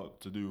good amount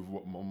to do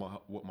with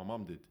what my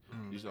mum did.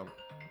 You see,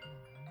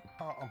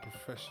 How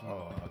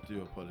unprofessional. oh, I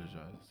do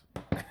apologize.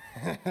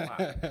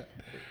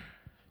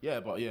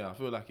 Yeah, but yeah, I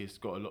feel like it's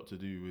got a lot to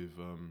do with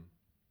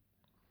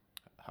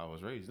how I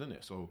was raised, isn't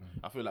it? So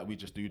I feel like we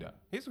just do that.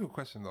 Here's a good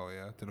question though,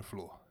 yeah, to the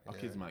floor. Our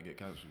kids might get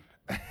cancelled.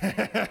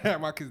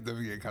 My kids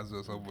definitely get cancelled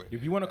at some point.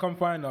 If you want to come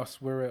find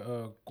us, we're at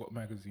Got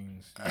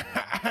Magazines.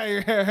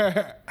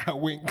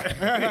 Wink.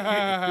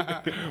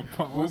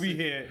 We'll be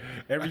here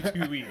every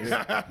 2 weeks.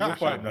 You'll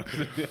find us.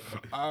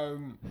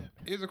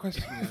 Here's a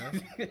question,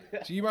 yeah.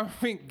 Do you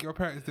think your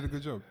parents did a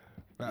good job?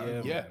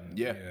 Like,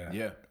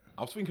 Yeah.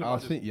 I was thinking I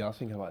about was this.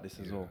 thinking about this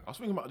as well. I was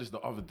thinking about this the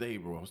other day,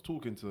 bro. I was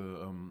talking to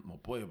my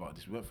boy about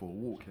this. We went for a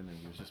walk and then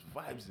it was just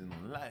vibes in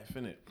on life,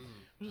 innit?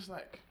 It was just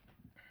like,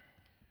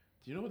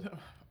 do you know that?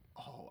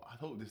 Oh, I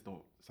hope this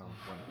don't sound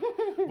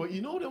funny. But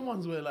you know them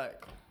ones where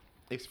like,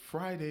 it's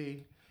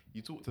Friday,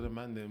 you talk to the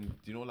man, them,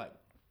 do you know like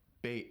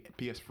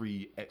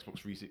PS3, Xbox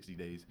 360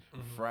 days,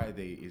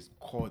 Friday is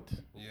COD.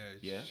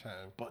 Yeah, just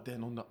chatting. But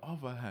then on the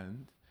other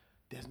hand,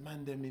 there's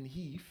man them in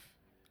Heath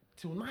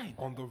till 9.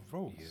 On the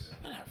roads.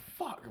 I'm like,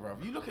 fuck, bro.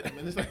 You look at them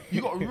and it's like,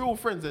 you got real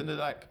friends and they're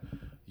like,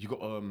 you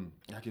got,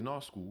 like in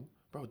our school,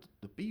 bro,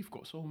 the beef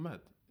got so mad.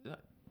 Like,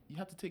 you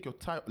had to take your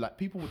tie, like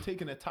people were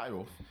taking their tie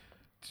off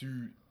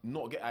to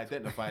not get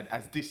identified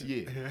as this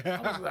year.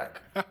 I was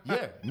like,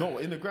 yeah, no,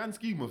 in the grand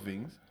scheme of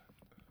things,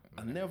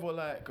 I never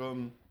like,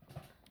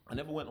 I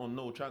never went on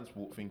no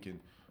transport thinking,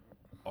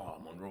 oh,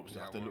 I'm on ropes,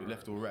 I have to look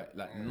left or right.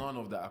 Like none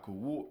of that. I could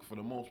walk for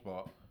the most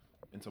part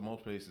into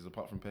most places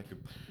apart from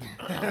Peckham. You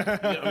know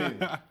what I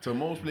mean? To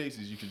most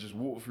places you could just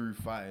walk through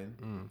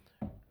fine.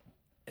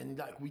 And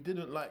like we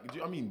didn't like, do you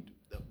know what I mean?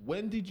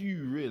 When did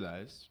you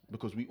realise,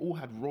 because we all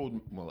had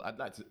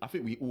I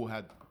think we all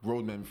had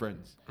roadmen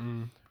friends.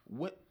 And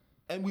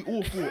we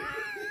all fought.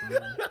 Do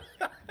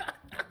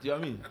you know what I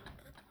mean?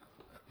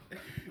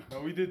 No,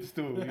 we did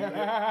still.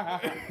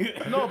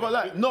 No, but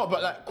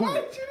like, cool.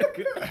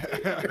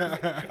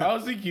 I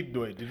was thinking,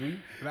 do it, did we?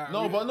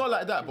 No, but not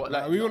like that. But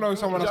like, We all know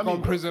someone do that's you know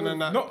gone what I mean? prison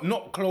and that.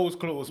 Not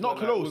close. Not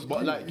but close,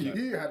 but like,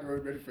 You had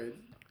roadman friends.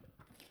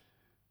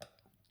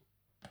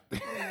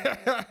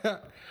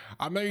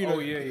 I know you know. Oh,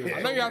 yeah.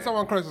 I know you had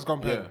someone close that's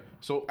gone yeah. prison.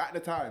 So At the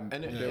time,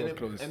 and they it, were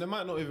close. and they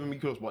might not even be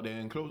close, but they're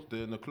in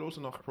a close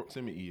enough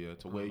proximity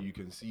to where you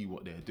can see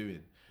what they're doing,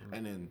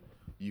 and then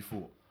you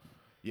thought,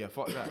 yeah,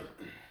 fuck that,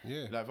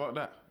 Yeah. like fuck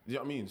that. You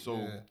know what I mean? So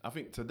Yeah. I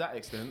think to that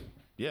extent,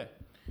 yeah,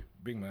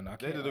 Big man,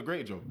 they did a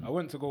great job. I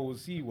went to go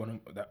see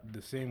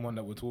the same one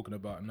that we're talking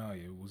about now.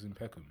 Yeah, it was in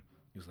Peckham.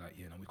 He was like,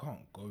 yeah, no, we can't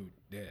go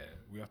there.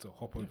 We have to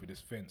hop over this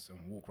fence and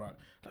walk around.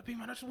 Like, big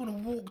man, I just want to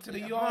walk to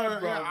the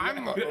yard, bro. Yeah,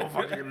 I'm not no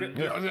fucking.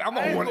 I'm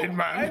not a wanted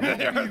man.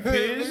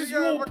 This is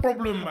your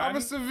problem, man. I'm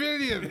a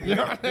civilian. You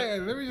know what I'm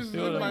saying? Let me just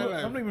live my I'm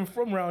life. not even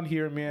from around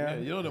here, Yeah,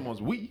 man. you know them ones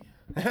we.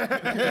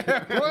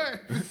 What?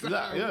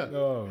 Yeah.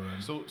 Oh,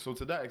 man. So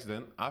to that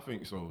extent, I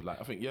think so. Like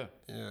I think yeah.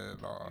 Yeah,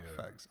 no,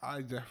 facts.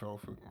 I definitely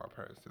think my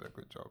parents did a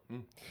good job.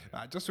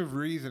 Like, just with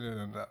reasoning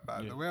and that.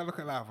 Like, the way I look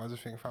at life, I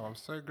just think, fam, I'm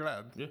so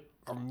glad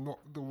I'm not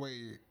the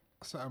way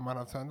a certain man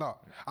have turned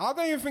out. I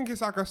don't even think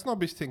it's like a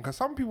snobbish thing, because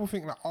some people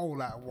think like, oh,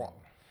 like what?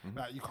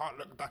 Like you can't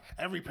look that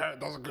every parent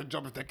does a good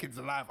job if their kid's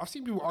alive. I've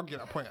seen people argue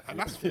that point, and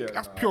that's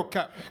pure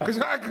cap. Because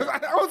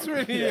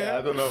ultimately,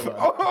 I don't know, man.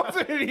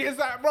 ultimately, it's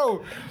like,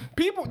 bro,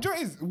 people. Do you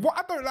know what it is? What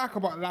I don't like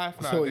about life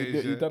So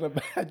nowadays. you done a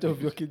bad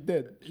job. Your kid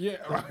dead. Yeah,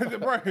 bro,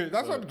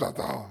 that's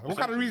what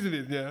kind of reason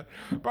is, yeah.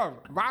 Bro,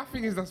 my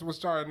thing is that's what's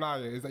jarring now,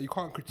 yeah, is that you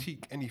can't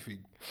critique anything.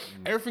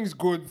 Everything's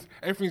good,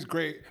 everything's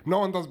great, no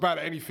one does bad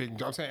at anything, do you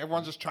know what I'm saying?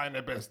 Everyone's just trying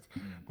their best.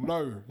 No,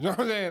 you know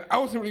what I'm saying?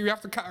 Ultimately, we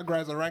have to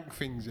categorize and rank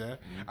things, yeah?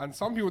 And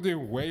some people are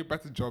doing way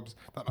better jobs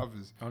than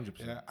others. 100%.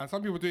 Yeah? And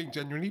some people are doing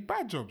genuinely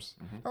bad jobs.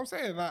 You know what I'm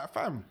saying? Like,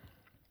 fam,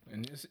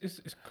 And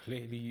it's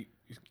clearly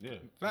Yeah.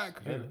 Like,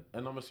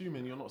 And I'm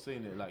assuming you're not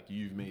saying it like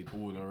you've made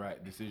all the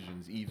right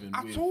decisions, even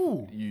At with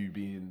all. you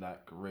being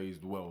like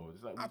raised well.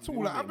 It's like at you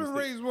all. Like, make I've been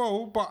mistakes. raised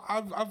well, but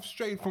I've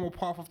strayed from a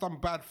path. I've done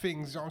bad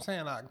things. You know what I'm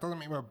saying? Like, doesn't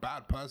make me a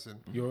bad person.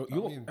 you're I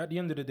mean- at the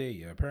end of the day,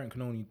 yeah, a parent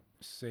can only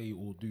say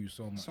or do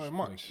so much So for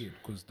much. the kid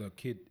because the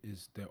kid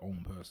is their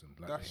own person.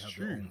 Like That's they have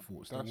true. their own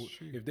thoughts. They That's will-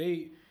 true. If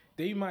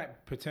they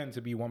might pretend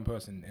to be one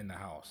person in the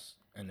house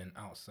and then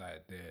outside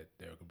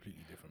they're a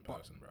completely different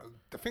person, bro.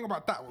 The thing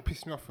about that, what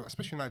pissed me off,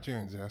 especially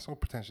Nigerians, yeah, so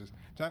pretentious.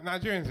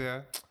 Nigerians,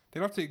 yeah, they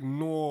love to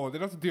ignore, they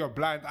love to do a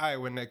blind eye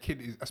when their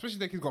kid is, especially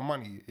their kid's got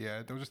money,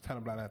 yeah, they'll just turn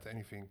a blind eye to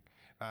anything.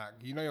 Like,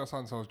 you know your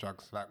son sells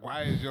drugs. Like,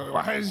 why is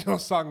your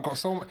son got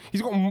so much?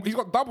 He's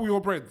got double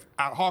your bread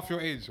at half your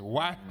age.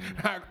 Why?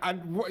 Like,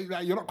 and what?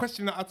 Like, you're not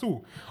questioning that at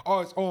all.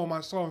 Oh, my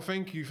son,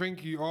 thank you.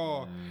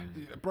 Oh,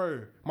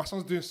 bro, my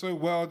son's doing so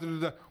well. Da, da,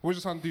 da. What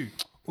does your son do?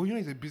 Oh, you know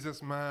he's a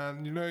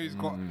businessman. You know he's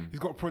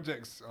got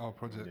projects. Oh,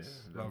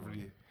 projects, lovely. Do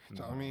you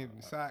know what I mean?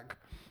 It's like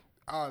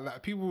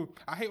people.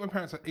 I hate when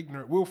parents are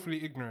ignorant,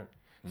 willfully ignorant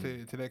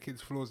to their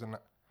kids' flaws and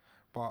that.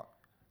 But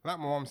like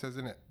my mom says,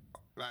 innit?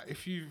 Like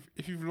if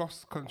you've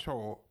lost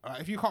control,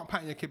 if you can't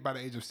pattern your kid by the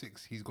age of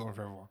 6, he's gone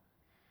forever.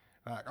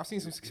 Like I've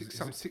seen some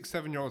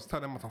 6-7-year-olds tell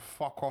them to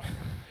fuck off,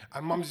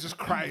 and mum's just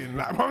crying.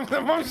 Like mum's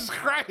just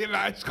crying.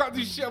 Like she can't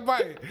do shit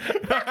about it.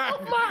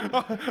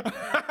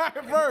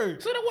 Bro,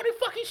 So then what the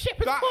fucking ship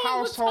is that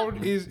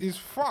household is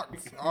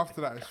fucked.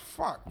 After that, it's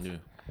fucked. Yeah.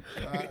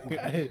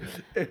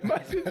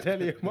 Imagine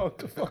telling your mum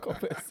to fuck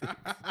off at 6.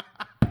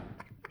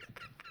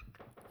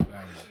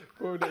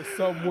 Bro, there's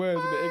some words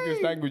in the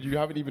English language you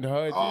haven't even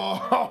heard yet.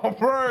 Oh,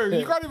 bro,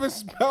 you can't even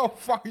spell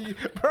fucking.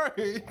 Bro,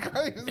 you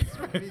can't even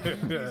spell it. You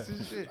piece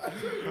of shit.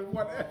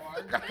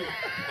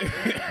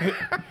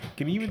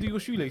 Can you even do your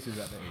shoelaces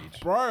at that age?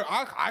 Bro,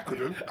 I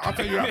couldn't. I'll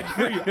tell you that for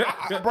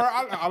free. Bro,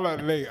 I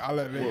learned late. I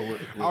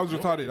was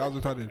retarded. I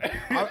think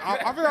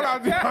I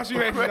learned my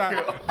shoelaces.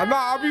 Like,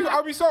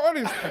 I'll be so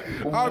honest.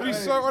 I'll be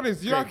so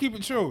honest. You know, I keep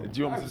it chill. Do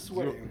you want me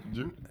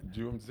to? Do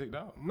you want me to take that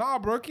out? Nah,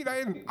 bro, keep that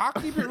in. I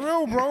keep it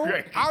real, bro.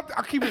 I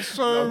keep it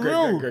so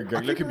real. Greg,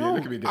 I look keep at me, it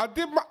look at me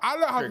real. I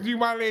learned how to do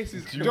my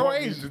laces. Do you Your want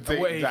me age. to take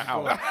What age that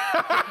you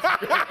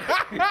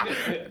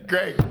out?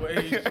 Greg.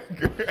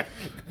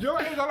 Your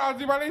age, I learned how to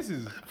do my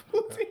laces.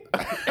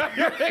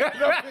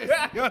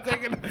 You're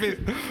taking the piss.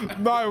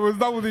 No, it was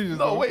double digits.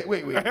 No, though. wait.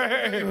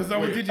 It was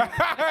double digit.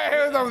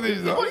 It was double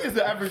digits. though. What is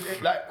the average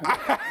age? Like,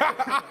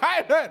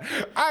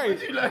 Hey,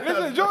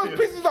 listen, Joe's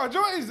pissing off.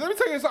 Joe is. Let me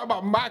tell you something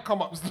about my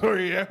come up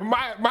story. Yeah,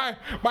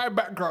 my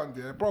background.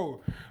 Yeah,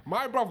 bro.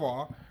 My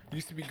brother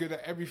used to be good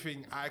at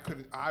everything I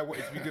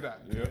wanted to be good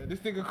at. Yeah. This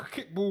nigga could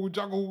kick ball,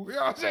 juggle. You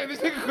know what I'm saying? This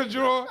nigga could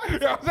draw. You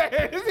know what I'm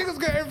saying? This nigga's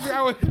good at everything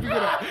I wanted to be good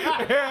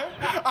at. Yeah.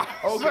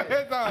 I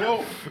swear down.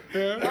 Yo.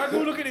 Yeah. I go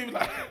look at him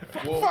like,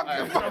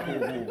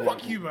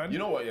 fuck you, man. You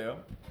know what? Yeah,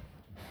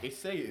 it's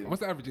saying.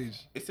 What's the average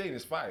age? It's saying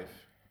it's 5.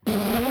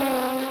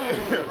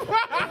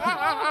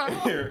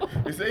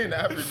 It's saying the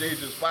average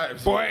age is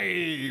 5. So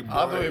Boy,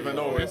 I don't even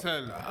know.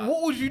 listen.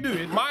 What was you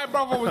doing? My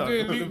brother was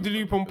doing loop de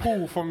loop and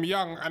pool from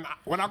young, and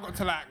when I got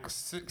to like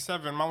 6,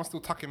 7, man was still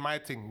tucking my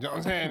thing. You know what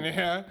I'm saying?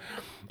 Yeah,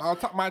 I'll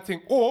tuck my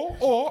thing,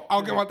 or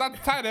I'll get my dad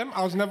to tie them.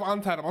 I was never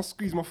untie them. I'll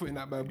squeeze my foot in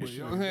that bad boy. You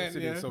know what I'm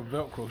saying? Yeah. Some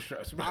Velcro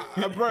straps, bro.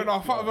 Bro, no,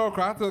 fuck Velcro.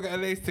 I had to get a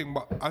lace thing,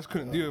 but I just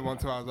couldn't do it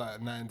until I was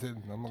like 9,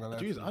 10. I'm not gonna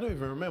lie. Jeez, I don't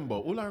even remember.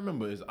 All I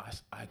remember is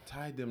I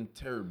tied them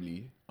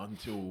terribly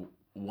until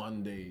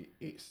one day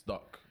it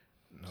stuck.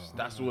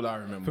 That's all I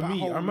remember. For me,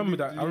 whole I remember loop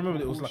that. de I remember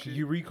loop it was like a bullshit.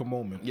 eureka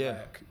moment. Yeah.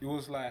 Like, it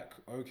was like,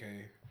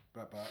 okay,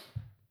 back.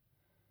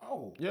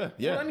 Oh. Yeah.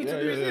 All I need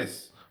to do is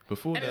this.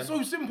 Before And then, it's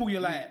so simple.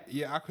 You're like,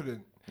 Yeah, I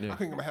couldn't. Yeah. I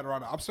couldn't get my head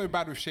around that. I'm so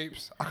bad with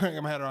shapes. I couldn't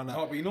get my head around that.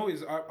 oh, but you know,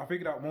 is I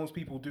figured out most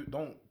people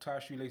don't tie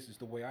shoelaces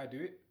the way I do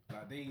it.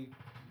 Like they.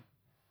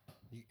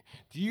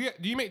 Do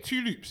you make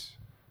 2 loops?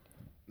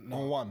 No,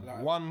 Or one?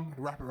 like- One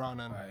wrap it around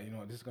and. You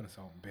know, this is gonna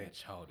sound bare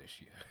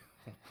childish.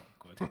 Yeah.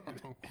 Oh, God.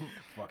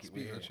 Fuck it.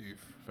 Speak your yeah.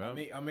 truth. fam.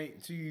 I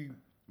make 2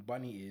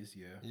 bunny ears.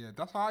 Yeah. Yeah,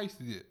 that's how I used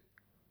to do it.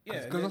 Yeah.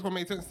 Because and that's then- what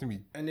made sense to me.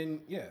 And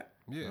then yeah.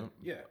 Yeah.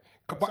 Yeah.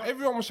 But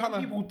everyone was Some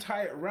trying to. people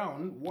tie it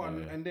round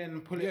one and then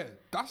pull it. Yeah,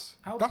 that's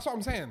How- what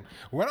I'm saying.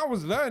 When I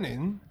was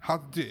learning how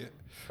to do it,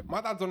 my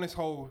dad's on this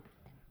whole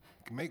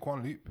make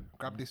 1 loop,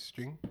 grab this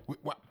string,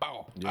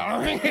 bow.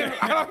 I don't think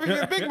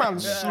the big man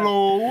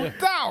slow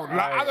down.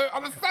 Like I don't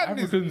understand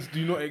this. Africans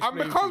do not explain.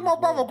 And because my things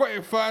brother well. got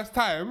it first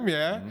time,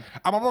 yeah, and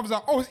my brother's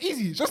like, oh, it's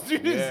easy, just do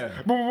this.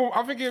 Yeah. Boom, boom, boom.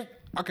 I'm thinking,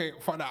 okay,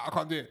 fuck that, I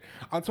can't do it.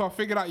 Until I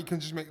figured out you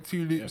can just make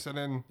 2 loops and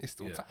then it's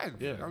still tied.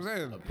 Yeah. You know what I'm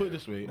saying? Put it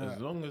this way: as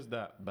long as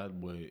that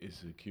bad boy is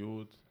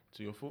secured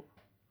to your foot,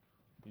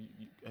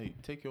 hey,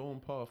 take your own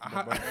path.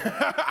 my brother.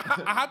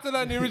 I had to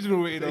learn the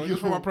original way, though,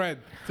 just for my pride.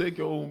 Take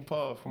your own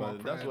path, my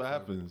man. That's pride, what fam.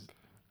 happens.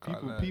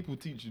 People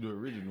teach you the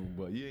original,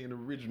 but you ain't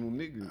an original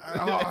nigga.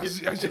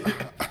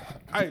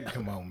 Hey,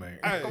 Come on, man.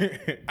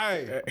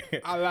 hey,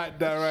 I like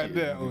that right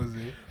there,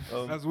 Ozzy.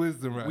 That's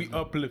wisdom, right? We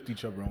there. uplift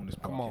each other on this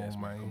podcast. Come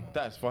on, man.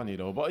 That's funny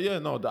though, but yeah,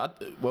 no,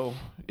 that well,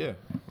 yeah.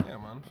 Yeah,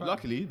 man. Fair.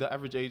 Luckily, the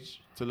average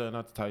age to learn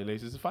how to tie your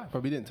laces is 5.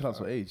 But he didn't tell us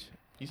what age.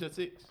 He said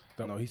 6.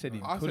 No, he said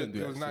he I couldn't said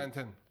do it was 9 at and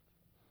 10.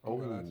 Oh,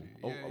 Yeah,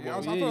 oh, yeah. I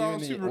What thought year I you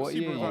was in super, it? What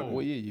super year? excited.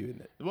 What year you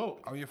in it? well,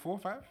 Are you 4 or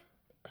 5?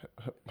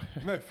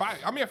 No, 5.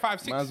 I'm here 5,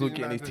 6. Man's well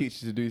getting his teachers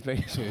to do his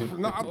laces.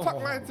 No, I'm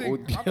tuck my thing.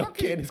 I'm tucking.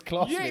 Getting his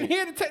class. You ain't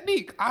hear the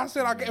technique. I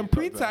said I get him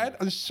pre-tied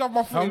and shove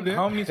my foot in there.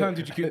 How many times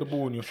did you kick the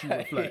ball and your shoe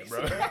would fly,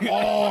 bro?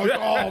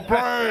 Oh, bro.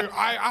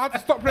 I had to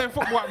stop playing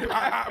football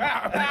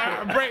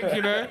at break,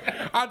 you know.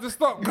 I had to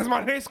stop because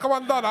my lace come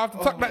undone. I have to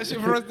tuck that shit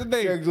for the rest of the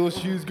day.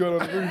 Exhaust shoes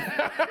going on the roof.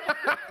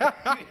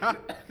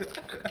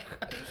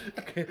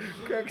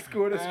 Craig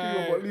scored a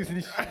screw about losing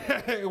his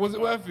shit. Was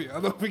it worth it? I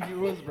don't think it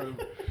was, bro.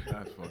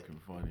 that's fucking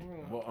funny.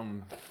 But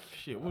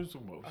shit, what was you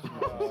talking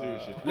about? Some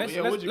serious shit. But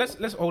yeah,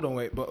 Let's hold on,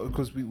 wait, but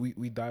because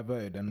we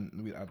diverted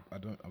and I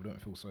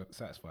don't feel so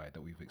satisfied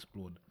that we've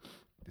explored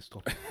this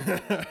topic.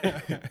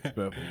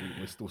 But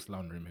we're still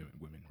slandering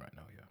women right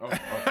now,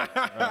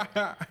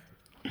 yeah.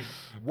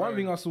 One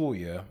thing I saw,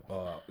 yeah,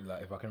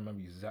 like if I can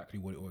remember exactly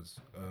what it was,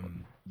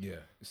 yeah,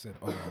 it said,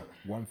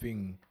 one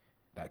thing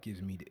that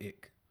gives me the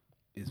ick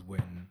is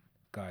when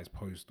guys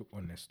post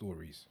on their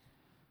stories.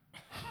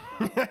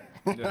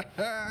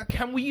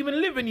 Can we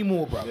even live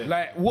anymore, bro?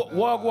 Like what?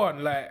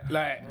 Wagwan,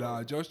 like.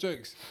 Nah, Joe's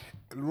jokes.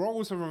 The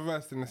roles are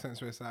reversed in the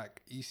sense where it's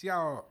like, you see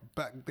how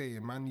back day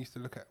man used to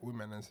look at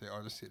women and say,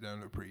 "Oh, just sit there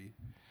and look pretty."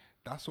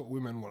 That's what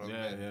women want.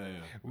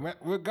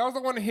 Girls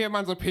don't want to hear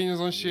man's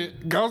opinions on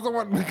shit. Girls don't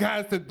want the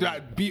guys to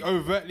like be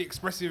overtly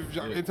expressive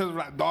in terms of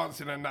like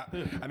dancing and that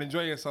and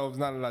enjoy yourselves.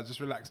 None of that. Just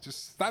relax.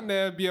 Just stand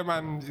there, be a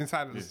man in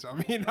silence.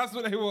 I mean, that's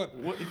what they want.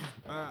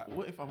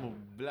 What if I'm a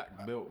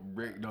black belt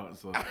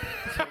breakdancer?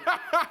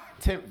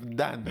 10th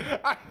Dan.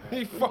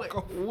 Fuck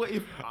off. What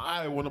if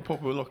I want to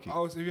pop a locky?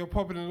 Oh, so if you're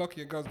popping and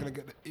lucky, a girl's gonna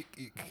get the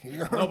ick. You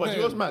know No, what but I'm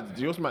yours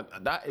saying?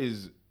 mad. That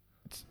is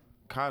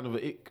kind of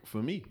an ick for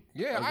me.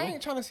 Yeah, as I well.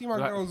 ain't trying to see my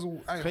Like, girls.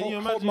 Can you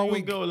hold imagine my your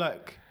wig. girl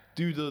like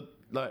do the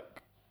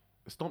like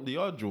stomp the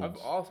yard I've drums?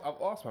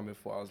 asked man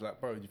before. I was like,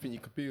 bro, do you think you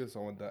could be with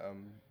someone that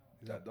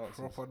that dances?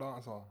 Proper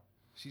dancer.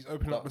 She's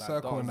opening up the Like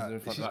circle and dances in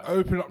that. front She's of-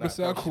 opening up the Like,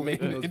 circle she's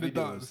making in those the videos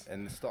dance.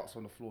 and it starts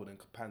on the floor, then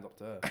pans up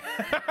to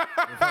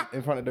her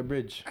in front of the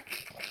bridge.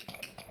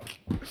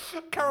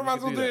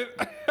 Caramels will do do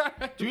that.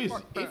 it. Do you know,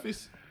 if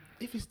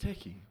it's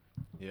techie,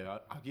 yeah,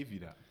 I'll give you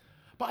that.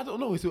 But I don't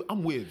know.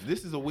 I'm weird.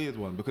 This is a weird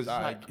one because it's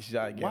like She's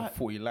like getting why-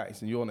 40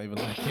 likes and you're not even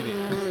liking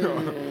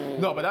it.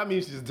 No, but that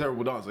means she's a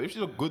terrible dancer. If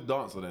she's a good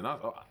dancer, then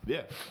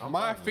yeah.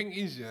 My thing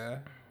is, yeah,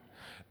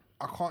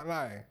 I can't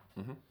lie.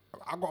 Mm-hmm.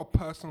 I got a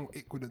personal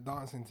ick with the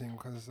dancing thing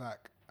because it's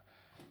like,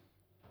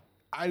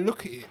 I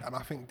look at it and I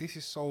think this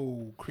is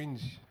so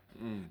cringe.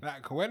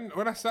 Like when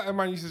a certain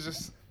man used to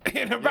just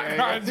in the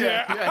background,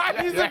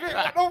 I used to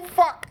think, what the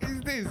fuck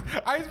is this?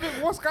 I used to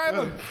think, what's going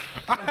on?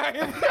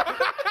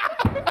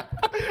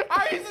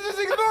 I used to just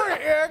ignore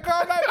it, yeah. Cause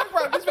I'm like,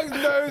 man, this makes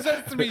no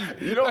sense to me.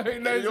 You know,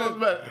 It makes no sense.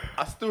 man,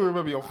 I still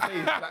remember your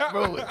face. Like,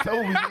 bro,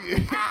 tell me.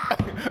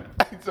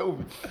 Tell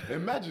me.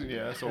 Imagine,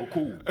 yeah, so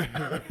cool.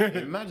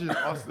 Imagine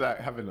us like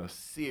having a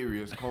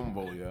serious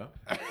convo, yeah.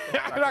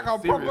 Like a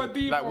proper serious-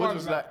 deep like, we're one,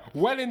 just like, like-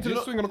 well into you the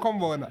know- swing of the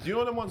convo and that. Do you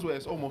know the ones where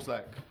it's almost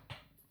like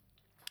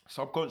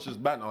subconscious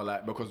banter,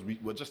 like because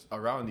we're just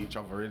around each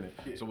other,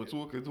 innit? So we're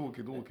talking.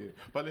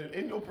 But then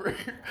in your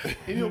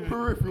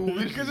peripheral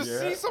vision, You can just yeah,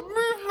 see some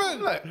I'm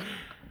movement. like,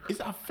 is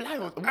that a fly?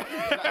 What is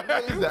that?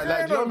 Like, do you know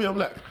what I mean? I'm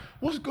like,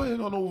 what's going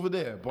on over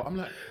there? But I'm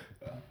like,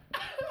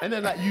 and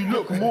then like you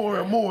look more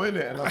and more in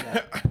it, and I'm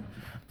like,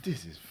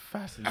 this is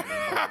fascinating,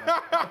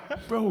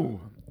 bro.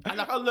 And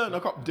like I learned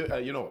a couple.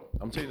 You know,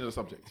 I'm changing the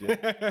subject. Yeah,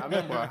 I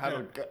remember I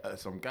had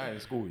some guy in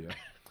school. Yeah,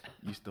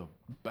 used to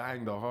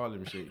bang the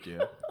Harlem Shake.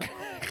 Yeah,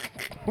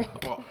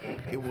 but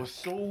it was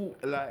so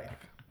like.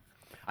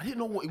 I didn't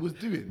know what he was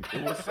doing.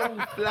 It was so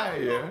fly,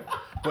 yeah.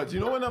 But you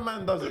know when a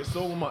man does it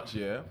so much,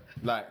 yeah?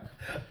 Like,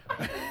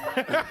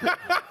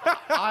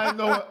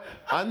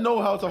 I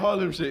know how to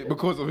Harlem Shake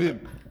because of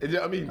him. You know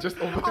what I mean? Just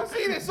off, I've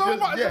seen it so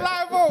much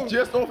live on.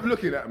 Just off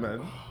looking at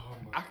man,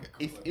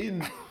 it's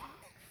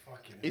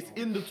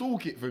in the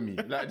toolkit for me.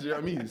 Like, do you know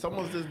what I mean?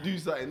 Someone says do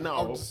something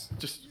now,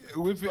 just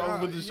whip it start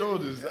out. with the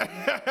shoulders. You know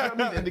what I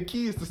mean? And the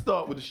key is to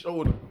start with the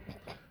shoulder,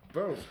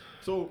 bro.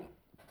 So.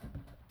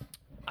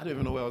 I don't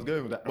even know where I was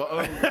going with that, but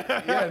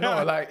yeah,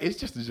 no, like it's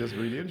just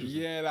really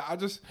interesting. Yeah, like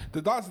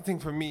the dancing thing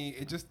for me,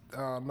 it just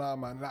nah,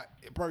 man. Like,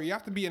 bro, you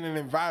have to be in an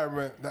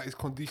environment that is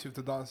conducive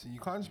to dancing. You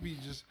can't just be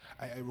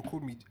hey,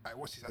 record me. Hey,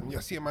 what's this? And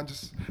you see a man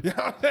just, you know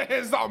what I'm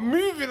saying? Start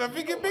moving. I'm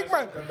thinking, big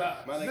man.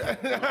 Oh,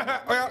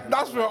 yeah,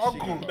 that's your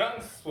uncle.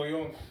 Dance for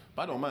your uncle.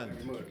 But I don't mind.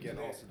 Getting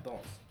asked to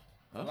dance.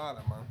 I like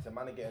that, man. The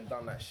man are getting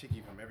done like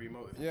shiggy from every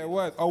motive. Yeah,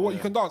 word. Oh, what, you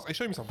can dance? Hey,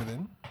 show me something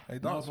then. Hey,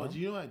 No, dance, but man. do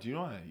you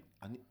know why?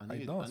 I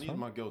dance, need fam?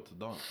 my girl to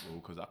dance, bro,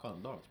 because I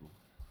can't dance, bro.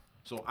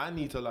 So I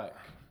need to like,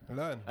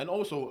 Learn. and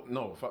also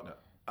no, fuck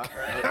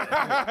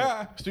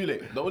that. It's too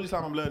late. The only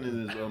time I'm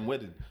learning is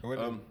wedding. With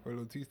a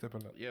little two-step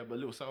and that. Yeah, but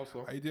little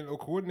salsa. Are you doing a little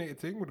coordinated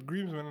thing with the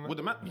groomsmen and that? With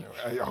the mat.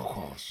 Hey,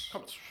 oh, gosh.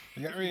 Come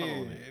You get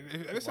me?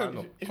 Listen,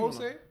 If you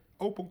Jose,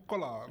 open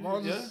collar.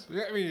 Man, Yeah. just, you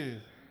get me?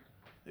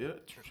 Yeah.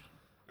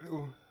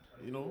 Little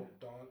You know,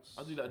 Dance.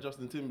 I do that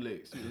Justin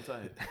Timberlake, suit and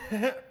tie.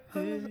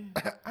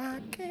 I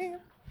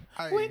can't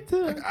wait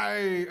to.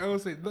 I will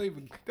say, they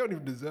don't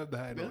even deserve the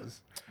high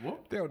notes.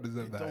 What? They don't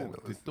deserve the high don't,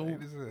 notes. they don't.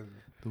 deserve.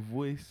 The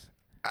voice.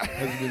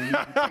 Has been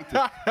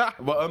lubricated.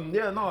 But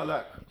yeah, no,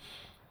 like,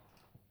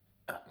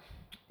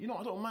 you know,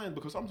 I don't mind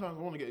because sometimes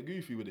I want to get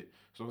goofy with it.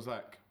 So it's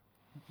like,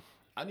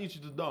 I need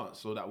you to dance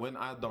so that when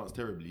I dance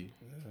terribly,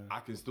 I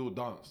can still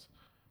dance.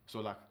 So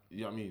like,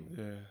 you know what I mean?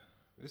 Yeah.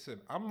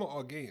 Listen, I'm not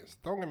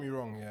against. Don't get me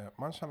wrong, yeah.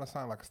 Man's trying to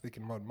sound like a stick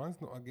in mud. Man's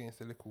not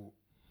against a little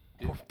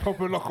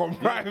proper lock on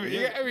private. You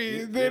get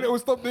me? Then it will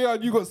stop there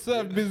and you got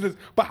served business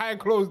behind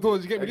closed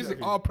doors. You get me? This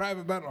is our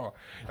private banter. You know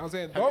what I'm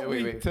saying? Don't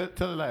Wait. Tell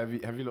her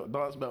like, have you lot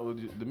dance battle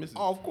with the missus?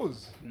 Oh, of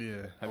course.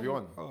 Yeah. Have you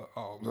won?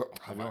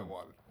 Have I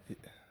won?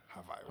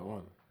 Have I I won?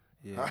 won.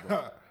 Yeah.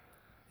 But,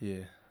 yeah.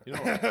 You know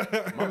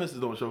what? My missus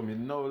don't show me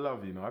no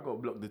love, you know. I got to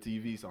block the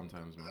TV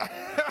sometimes, man.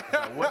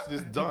 Like, watch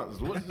this dance.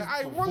 Watch this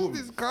I watch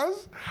performance. this,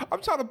 cuz.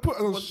 I'm trying to put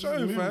on a Watch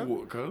show, this fam.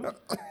 moonwalk,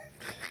 cuz.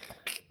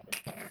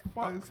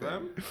 Fuck,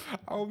 fam.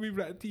 I'll move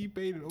like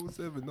T-Pain in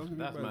 07. Don't get me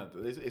That's mad.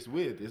 mad. It's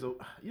weird. It's a,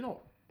 you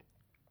know,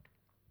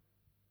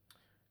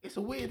 it's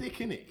a weird ick,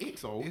 innit?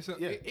 Icks are,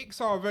 yeah.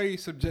 Icks are very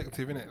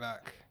subjective, innit?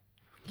 Like,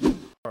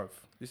 Bruv,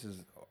 this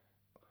is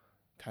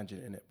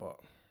tangent in it, but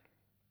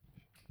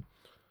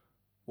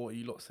what are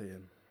you lot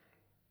saying?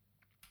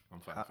 I'm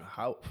fine.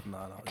 How? No,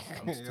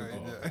 I'm still.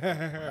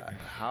 yeah.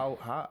 Like,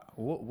 how?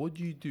 What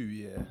do you do?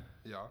 Yeah,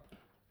 Yeah.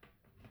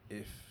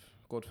 if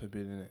God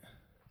forbid, innit,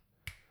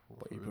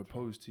 but you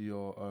propose to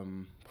your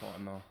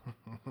partner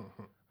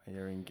and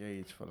you're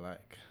engaged for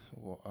like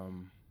what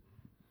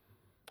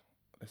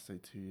let's say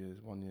 2 years,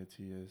 1 year,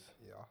 2 years.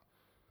 Yeah.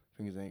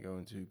 Things ain't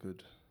going too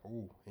good.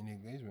 Oh, in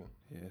engagement.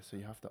 Yeah, so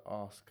you have to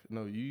ask.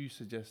 No, you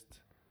suggest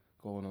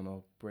going on a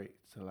break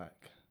to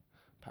like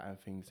pattern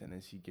things, and then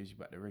she gives you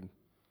back the ring.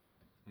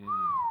 Yeah,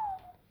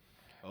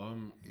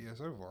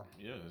 it's over.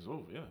 Yeah, it's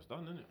over. Yeah, it's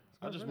done, innit?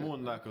 I just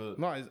mourn like a.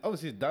 No, it's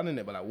obviously done in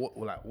it, but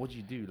what do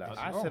you do? Like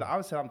I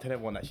said I'm telling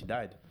everyone that she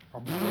died. Oh,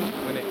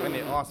 when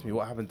they asked me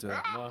what happened to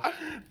her,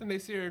 Then they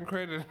see her in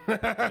credit.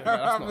 that's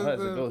not her,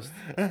 it's a ghost.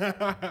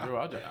 Bro,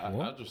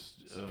 I just.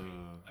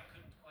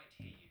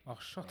 Oh,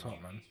 shut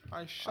up, man.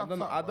 I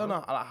I don't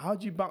know. Like, how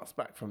do you bounce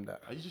back from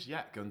that? You just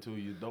yak until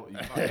you don't. You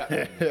can't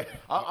yak.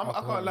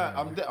 I can't lie.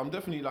 I'm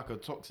definitely like a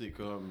toxic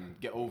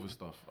get over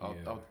stuff.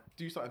 I'll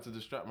do something to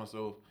distract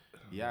myself.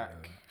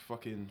 Yak,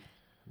 fucking.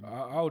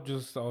 I'll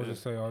just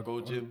say, Go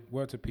gym.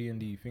 Word to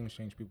P&D, things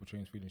change, people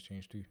change, feelings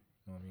change too. You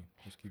know what I mean?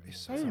 Just keep it.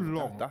 It's so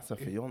long. That's a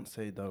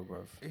fiance though,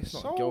 bruv. It's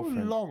not so a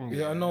girlfriend. long.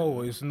 Yeah, I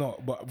know it's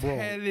not, but bro.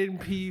 Telling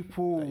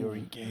people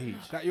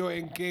That you're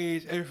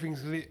engaged.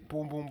 everything's lit,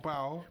 boom, boom,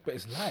 bow. But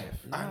it's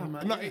life.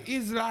 No, it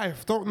is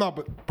life.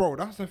 But bro,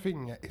 that's the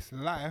thing. Yeah, it's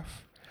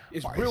life.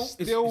 It's but real. It's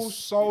still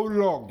so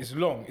long. It's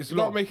long. It's You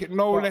long. don't make it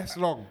no But- less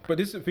long. But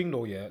this is the thing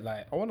though, yeah.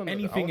 Like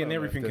anything and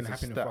everything can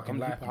happen in fucking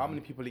life. How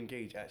many people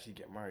engaged actually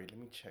get married?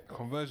 Let me check.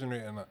 Conversion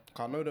rate and that.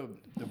 I know the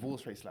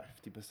divorce rate's like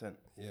 50%.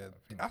 Yeah,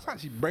 that's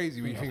actually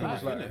crazy when you think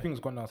It's about it. like, I think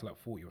it's gone down to like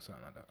 40 or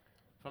something like that.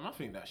 Fam, I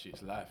think that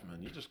shit's life,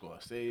 man. You just gotta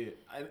say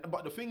it.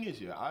 But the thing is,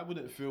 yeah, I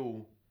wouldn't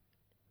feel.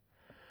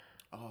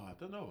 I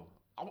don't know.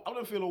 I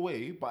wouldn't feel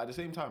away, but at the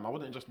same time, I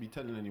wouldn't just be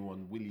telling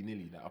anyone willy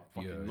nilly that I'm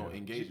fucking not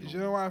engaged. Do you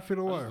know why I feel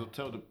I away? just would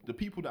tell the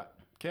people that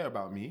care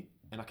about me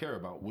and I care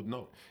about would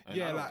know. And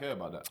Yeah, I don't like- care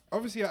about that.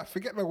 Obviously, like,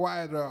 forget the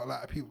wider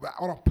like people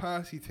like, on a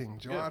Percy thing.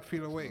 Do you know Yeah. why I'd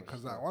feel away?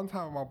 Because like one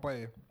time my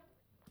boy,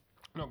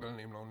 I'm not gonna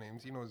name no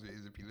names. He knows who it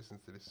is if he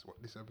listens to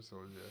this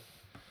episode.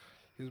 Yeah,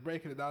 he was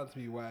breaking it down to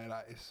me why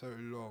like it's so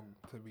long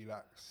to be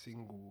like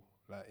single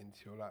like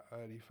into your like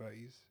early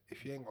 30s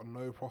if you ain't got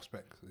no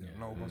prospects.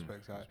 No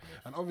prospects. Like,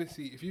 and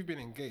obviously, if you've been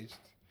engaged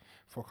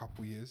for a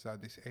couple years at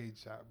this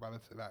age,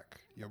 like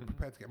you're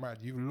prepared to get married,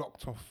 you've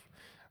locked off.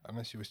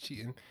 Unless you was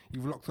cheating,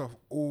 you've locked off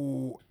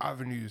all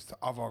avenues to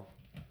other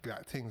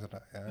like things like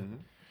that. Yeah.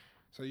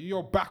 So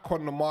you're back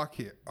on the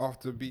market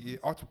after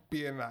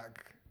being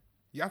like,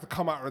 you have to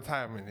come out of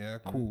retirement. Yeah,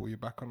 cool. You're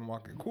back on the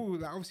market. Cool.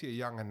 Like, obviously,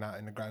 you're young and that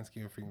in the grand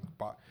scheme of things,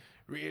 but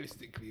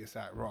realistically, it's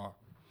like raw.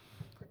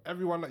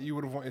 Everyone that you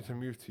would have wanted to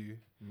move to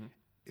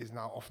is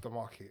now off the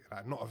market,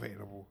 like not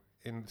available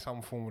in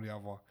some form or the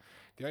other.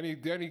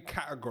 The only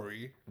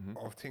category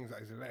of things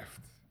that is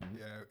left,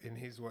 in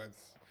his words,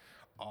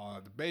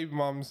 are the baby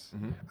mums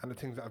and the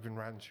things that have been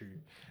ran through.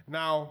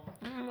 Now,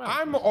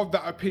 I'm not of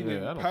that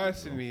opinion I don't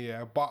personally,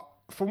 but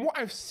from what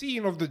I've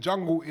seen of the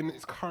jungle in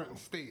its current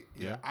state,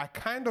 Yeah. I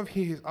kind of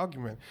hear his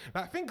argument.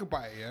 Like, think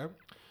about it, yeah.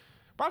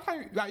 By the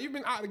time, like, you've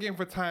been out of the game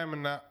for time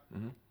and that,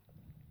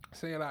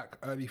 say like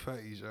early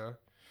 30s, yeah.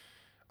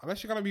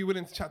 Unless you're gonna be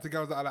willing to chat to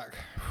girls that are like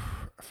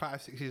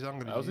 5, 6 years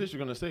younger than I was you.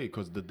 literally gonna say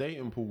because the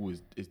dating pool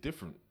is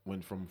different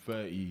when from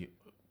 30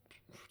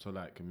 to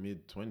like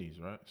mid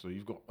 20s, right? So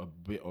you've got a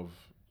bit of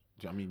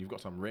you know what I mean? You've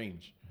got some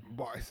range.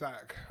 But it's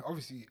like,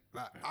 obviously,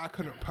 like I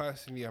couldn't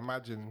personally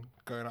imagine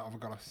going out with a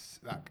girl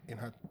like in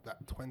her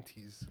like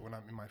 20s when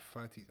I'm in my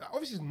 30s. Like,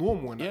 obviously, it's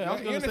normal. And Yeah, that. I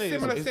was You're in gonna a say,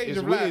 similar it's stage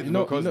of weird, life. you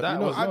know, because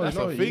that's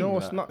a you thing. know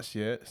what's that- nuts,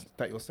 yeah,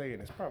 that you're saying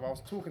this, bro. I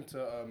was talking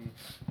to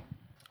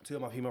two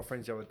of my female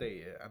friends the other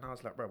day, yeah, and I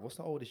was like, bro, what's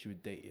the oldest you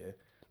would date, yeah?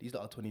 These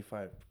that are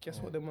 25.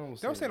 Guess what them man was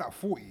They'll saying? say like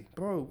 40.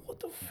 Bro, what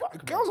the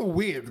fuck? Girls are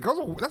weird.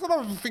 That's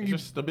another thing.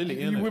 Just stability,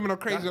 you innit? women are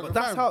crazy. But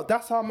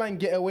that's how man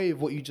get away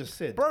with what you just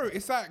said. Bro,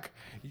 it's like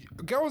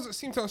girls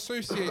seem to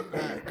associate.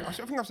 Like, I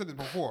think I've said this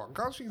before.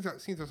 Girls seem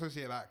to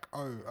associate like,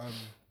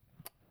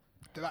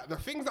 like the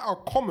things that are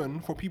common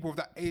for people of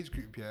that age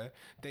group. Yeah,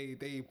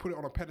 they put it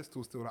on a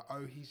pedestal still. Like,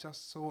 oh, he's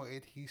just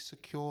sorted. He's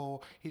secure.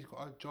 He's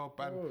got a job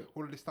and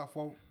all of this stuff.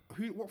 Well,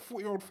 what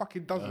 40-year-old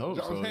fucking doesn't? I hope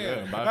Do you know what I'm so,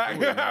 saying? yeah.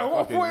 Like,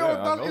 What 40-year-old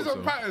I does hope isn't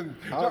so. pattern.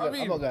 Do you know what I I'm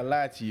mean? not gonna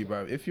lie to you,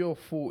 bro. If you're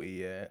 40,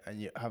 yeah,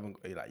 and you haven't,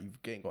 like,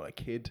 you ain't got a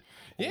kid,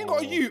 You ain't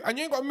got a you and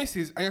you ain't got a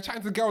missus and you're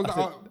chatting to girls that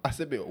are I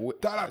said, bit.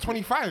 that are like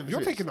 25.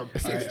 You're taking a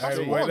piss. That's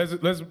Wait,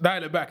 odd. let's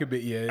dial it back a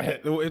bit, yeah.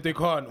 If they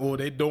can't or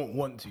they don't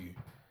want to.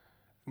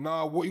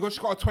 Nah, what you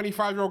just got a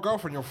 25-year-old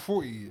girlfriend? You're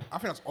 40. I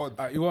think that's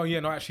odd. Well, yeah,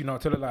 no, actually, no.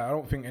 Tell a lie. I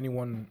don't think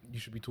you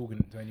should be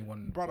talking to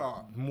anyone, Brother,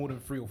 more than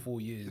 3 or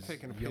 4 years You're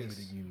taking a younger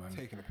piss. than you, man.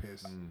 Taking a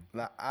piss.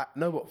 Like,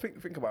 no, but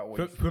think about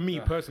what. For me,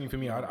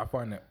 personally, I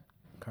find that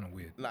kind of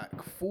weird.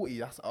 Like 40,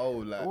 that's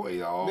old. Like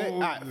 40 old.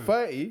 At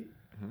 30,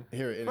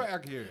 hear it. But innit? I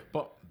can hear it.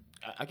 But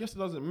I guess it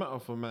doesn't matter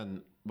for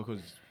man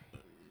because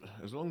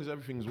as long as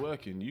everything's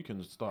working, you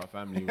can start a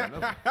family whenever.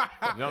 You know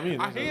what I mean?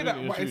 I That's hear really that,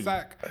 and but it's truly.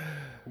 like,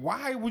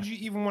 why would you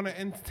even want to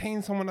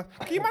entertain someone?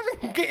 Can you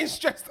imagine getting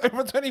stressed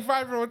over a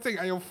 25-year-old thing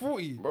and you're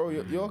 40? Bro,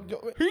 you're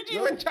Who do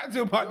you even chat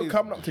to about you're this?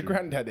 coming up to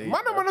granddad age.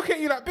 Man, I'm gonna look at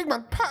you like, big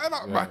man, pattern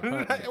up, man.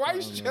 pattern Like, why are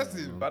you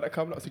stressing? Man, that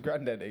coming up to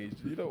granddad age.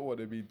 You don't want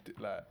to be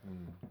like.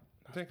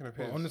 Taking a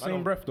piss. On the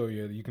same breath, though,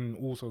 yeah, you can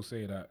also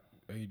say that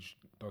age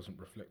doesn't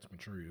reflect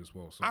maturity as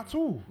well. So At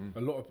all.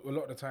 a lot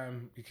of the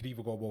time, it could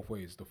either go both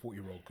ways. The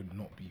 40-year-old could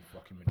not be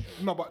fucking mature.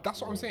 No, but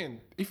that's what I'm saying.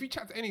 If you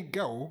chat to any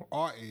girl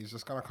our age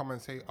that's gonna come and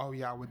say, "Oh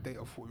yeah, I would date a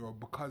 40-year-old,"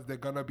 because they're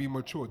gonna be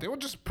mature, they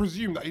would just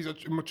presume that he's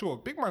mature.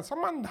 Big man,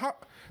 some man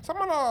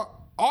are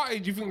our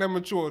age. You think they're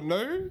mature?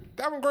 No,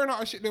 they haven't grown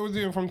out of shit they were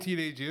doing from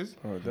teenage years.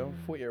 Oh, them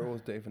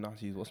 40-year-olds don't even know how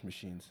to use washing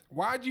machines.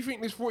 Why do you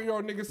think this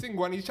 40-year-old nigga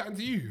single and he's chatting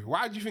to you?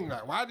 Why do you think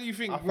that? Why do you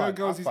think I no find-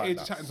 girls I his find age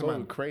that chatting so to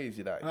man?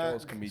 crazy that Like,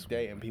 girls can be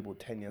dating people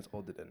 10 years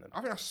older than them. I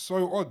think that's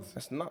so odd.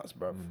 That's nuts,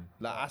 bro.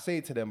 Like I say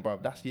to them, bro,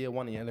 that's year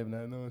 1 and year 11.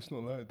 Like, no, it's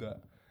not like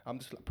that. I'm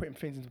just like putting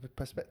things into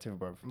perspective,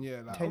 bro.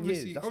 Yeah, like 10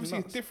 obviously, years. That's obviously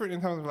nuts. it's different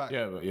in terms of like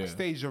Yeah, but yeah.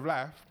 stage of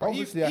life. But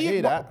Obviously, I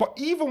hear that. But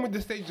even with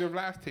the stage of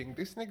life thing,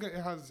 this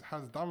nigga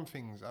has done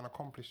things and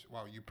accomplished.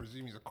 Well, you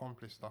presume he's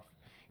accomplished stuff.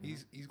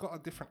 He's got a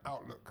different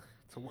outlook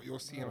to what you're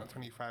seeing at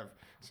 25.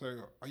 So,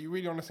 are you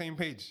really on the same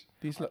page?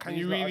 Can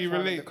you really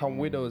relate? Become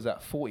widows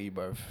at 40,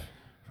 bro.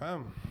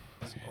 Fam,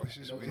 it's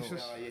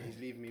just he's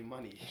leaving me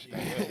money.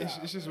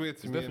 it's just weird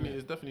to me. innit?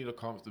 It's definitely the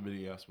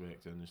comfortability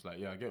aspect, and it's like,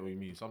 yeah, I get what you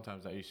mean.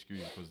 Sometimes that is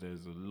skewed because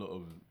there's a lot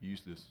of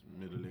useless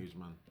middle-aged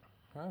man.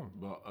 Fam,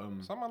 But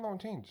some man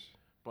don't change.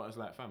 but it's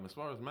like, fam, as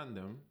far as man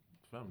them,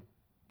 fam,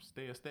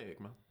 stay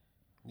aesthetic, man.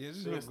 Yeah,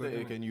 just Stay look good,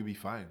 aesthetic, innit? and you'll be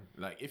fine.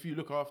 Like if you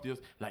look after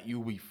yourself, like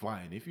you'll be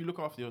fine. If you look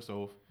after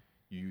yourself,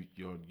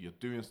 you're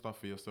doing stuff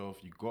for yourself.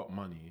 You got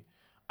money.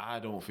 I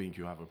don't think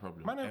you have a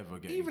problem Man, ever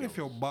getting even if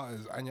you're girls.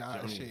 butters and you're out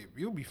of what I mean? shape,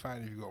 you'll be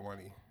fine if you got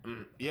money.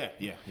 Yeah.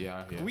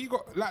 We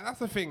got like that's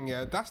the thing,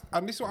 yeah.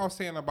 And this is what I was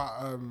saying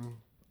about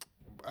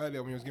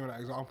earlier when you was giving that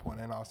example, and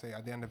then I'll say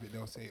at the end of it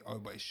they'll say, "Oh,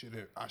 but I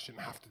shouldn't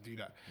have to do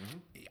that."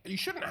 You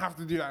shouldn't have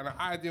to do that in an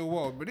ideal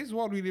world, but this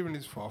world we live in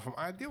is far from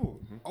ideal.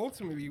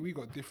 Ultimately, we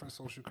got different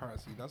social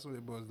currency. That's what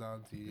it boils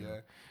down to. Yeah,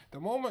 the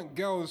moment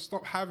girls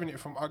stop having it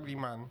from ugly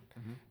man,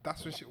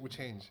 that's when shit will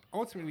change.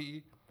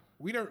 Ultimately.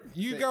 We don't.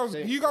 You girls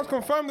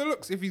confirm the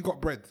looks if he's got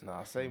bread.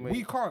 Nah, same way.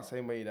 We can't.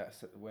 Same way that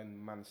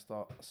when man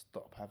stop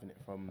having it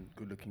from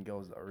good-looking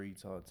girls that are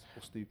retards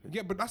or stupid.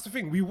 Yeah, but that's the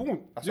thing. We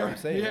won't. That's what I'm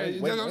saying. Yeah, When-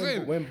 you know what I'm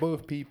saying. when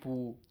both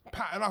people,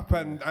 Pattern up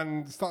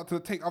and start to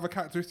take other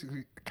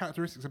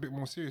characteristics a bit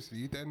more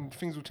seriously, then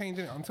things will change.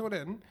 Innit? Until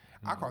then,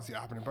 I can't see it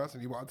happening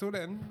personally. But until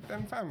then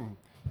fam,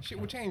 shit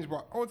will change.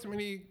 But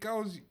ultimately,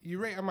 girls, you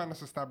rate a man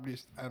that's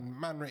established, and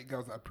man rate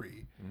girls that are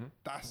pretty.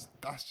 That's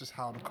just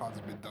how the cards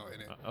have been dealt,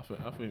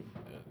 innit? I think,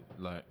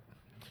 like,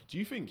 do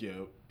you think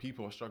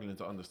people are struggling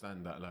to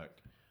understand that,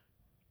 like,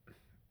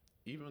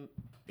 even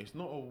it's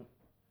not a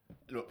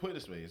look. Put it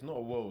this way: it's not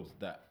a world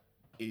that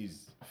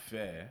is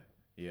fair,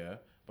 yeah.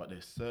 But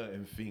there's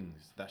certain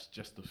things that's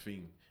just a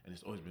thing, and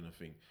it's always been a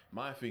thing.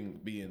 My thing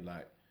being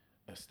like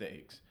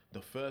aesthetics.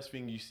 The first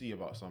thing you see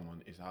about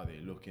someone is how they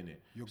look in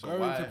it. You're going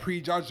to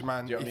prejudge,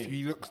 man, Do you know what I if mean?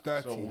 he looks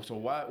dirty. So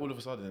why all of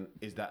a sudden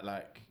is that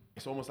like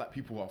it's almost like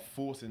people are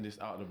forcing this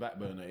out of the back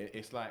burner.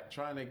 It's like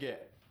trying to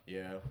get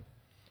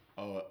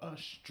a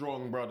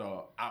strong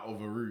brother out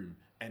of a room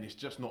and it's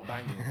just not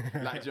banging.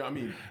 Like, do you know what I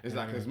mean? It's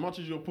like as much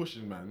as you're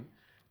pushing, man,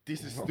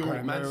 this is not still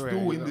going man's nowhere.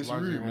 still He's in not this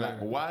budging, room. yeah. Like,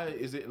 why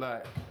is it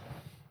like?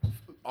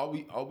 Are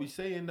we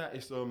saying that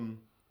it's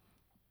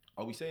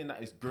Are we saying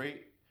that it's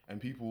great and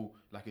people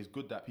like it's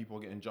good that people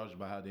are getting judged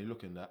by how they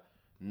look in that?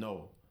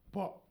 No.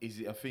 But is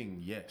it a thing?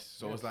 Yes.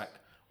 So it's like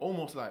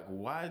almost like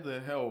why the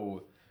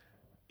hell?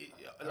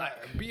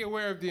 Like be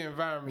aware of the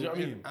environment. Do you know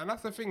what I mean? And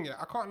that's the thing, yeah.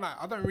 I can't lie.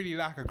 I don't really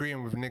like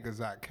agreeing with niggas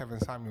like Kevin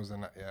Samuels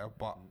and that, yeah.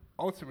 But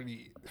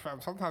ultimately, fam,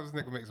 sometimes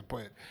this nigga makes a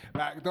point.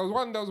 Like there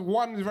was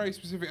one very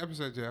specific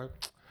episode, yeah.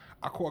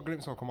 I caught a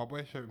glimpse of. 'Cause my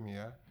boy showed me,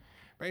 yeah.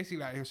 Basically,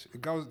 like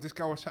this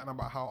girl was chatting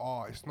about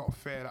how it's not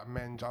fair that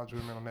men judge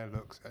women on their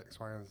looks, X,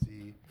 Y, and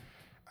Z,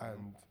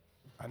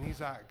 and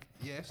he's like,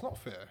 yeah, it's not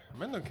fair.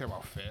 Men don't care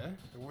about fair.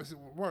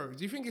 Bro,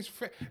 do you think it's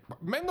fair?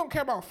 Men don't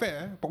care about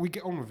fair, but we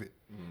get on with it.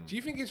 Do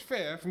you think it's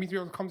fair for me to be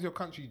able to come to your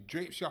country,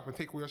 drape you up, and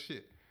take all your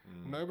shit?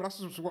 No, but that's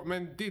just what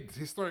men did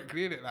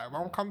historically, innit? Like,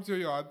 when I come to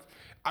your yard,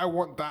 I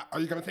want that. Are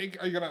you gonna take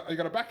it? Are you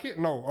gonna back it?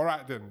 No. All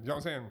right then. You know what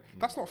I'm saying?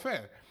 That's not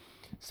fair.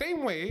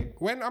 Same way,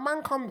 when a man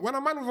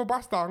with a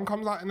bust down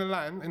comes out in the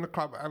line in the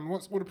club and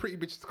wants all the pretty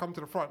bitches to come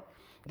to the front,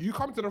 you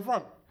come to the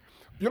front.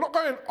 You're not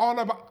going on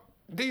about.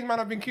 These men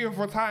have been queuing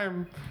for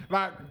time.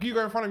 Like, you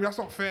go in front of me, that's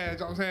not fair. Do you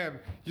know what I'm saying?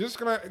 You're just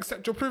going to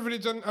accept your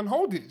privilege and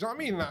hold it. Do you know what I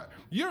mean? Like,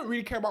 you don't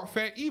really care about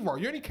fair either.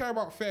 You only care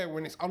about fair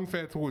when it's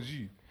unfair towards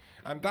you.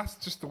 And that's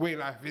just the way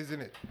life is,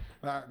 isn't it?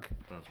 Like,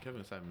 bro,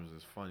 Kevin Samuels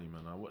is funny,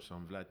 man. I watched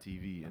some Vlad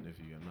TV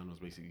interview and man was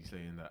basically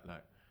saying that,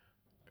 like,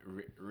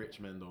 rich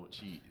men don't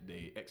cheat.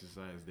 They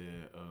exercise their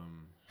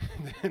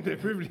privilege. Their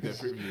privilege or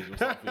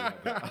something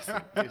like that. I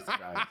said, this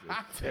guy's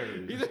a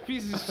terrorist. He's a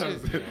piece of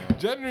shit.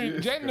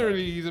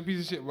 Generally, he's a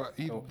piece of shit, but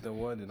The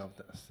wording of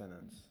that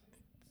sentence.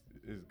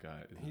 This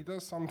guy. he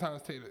does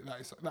sometimes take,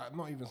 like,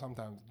 not even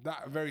sometimes,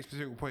 that very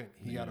specific point,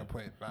 he had a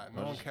point. Like,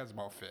 no one cares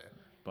about fair.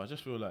 But I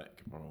just feel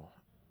like, bro,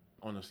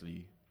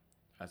 honestly,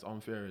 as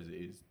unfair as it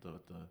is,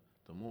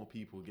 the more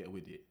people get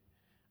with it,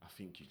 I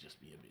think you just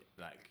be a bit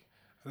like.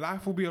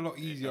 Life will be a lot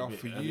easier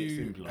for a bit you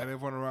simpler. and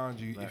everyone around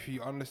you Like- if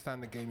you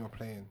understand the game you're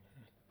playing.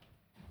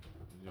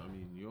 You know what I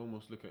mean? You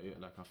almost look at it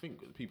like I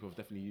think people have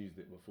definitely used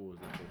it before.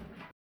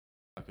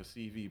 Like a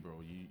CV,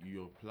 bro.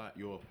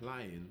 You're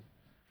applying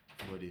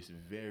for this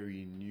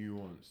very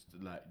nuanced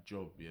like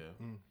job, yeah.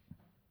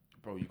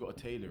 Bro, you got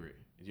to tailor it.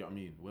 You know what I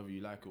mean? Whether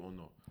you like it or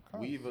not.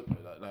 We even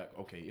like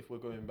okay, if we're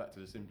going back to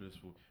the simplest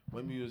form,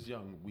 when we was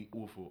young, we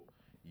all thought,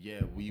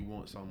 yeah, we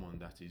want someone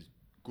that is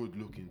good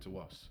looking to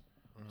us.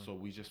 So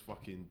we just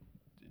fucking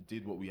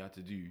did what we had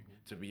to do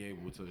to be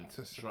able to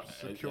secure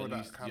at that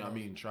least, kind you know what I of-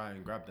 mean, try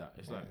and grab that.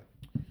 It's like,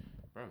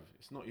 bruv,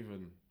 it's not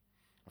even.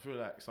 I feel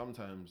like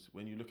sometimes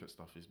when you look at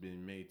stuff, it's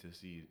been made to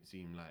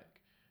seem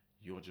like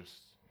you're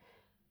just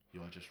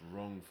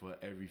wrong for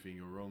everything.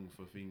 You're wrong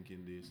for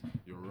thinking this.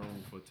 You're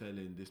wrong for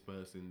telling this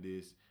person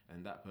this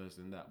and that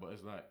person that. But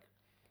it's like,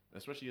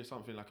 especially in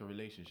something like a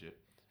relationship,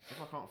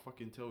 if I can't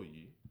fucking tell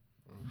you,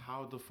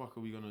 how the fuck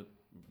are we gonna?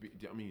 Do you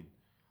know what I mean?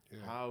 Yeah.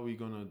 How are we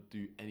gonna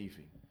do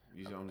anything?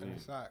 You see what I'm And saying?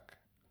 it's like,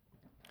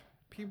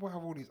 people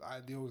have all these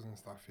ideals and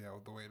stuff, yeah,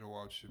 of the way the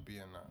world should be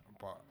and that,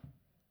 but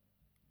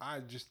I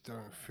just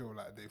don't feel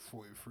like they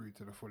thought it through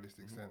to the fullest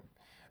extent.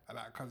 And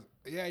like, cause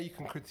yeah, you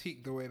can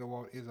critique the way the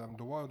world is,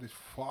 the world is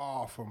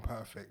far from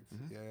perfect,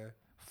 yeah,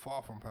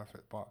 far from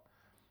perfect, but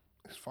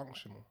it's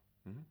functional.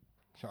 You know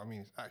what I mean?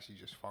 It's actually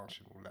just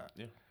functional. Like,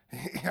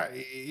 Yeah.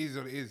 it is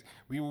what it is.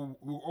 We'll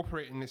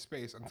operate in this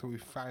space until we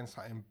find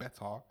something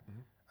better,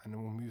 and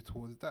then we'll move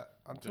towards that.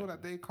 Until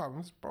that day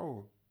comes,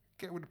 bro,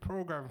 get with the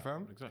program,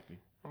 fam. Exactly.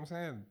 You know what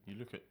I'm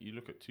saying? You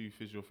look at two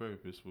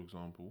physiotherapists, for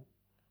example.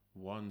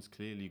 One's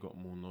clearly got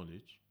more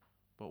knowledge,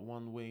 but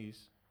one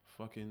weighs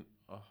fucking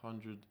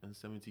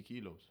 170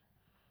 kilos,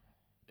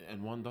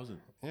 and one doesn't.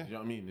 Yeah. You know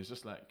what I mean? It's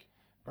just like,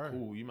 Bro.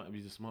 cool, you might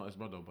be the smartest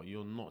brother, but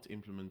you're not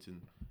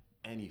implementing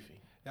anything.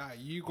 Yeah,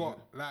 you've got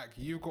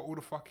all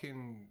the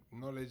fucking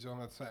knowledge on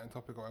a certain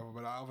topic or whatever,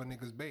 but that other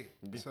niggas bait.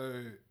 So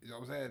you know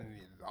what I'm saying?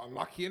 I'm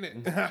lucky in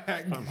it. Do you know what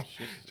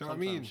I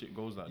mean? Sometimes shit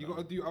goes like You that.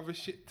 got to do other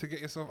shit to get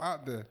yourself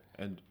out there.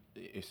 And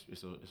it's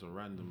a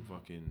random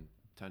fucking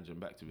tangent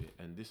back to it.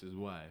 And this is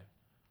why,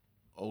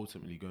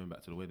 ultimately, going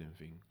back to the wedding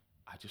thing,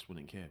 I just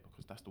wouldn't care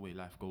because that's the way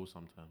life goes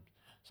sometimes.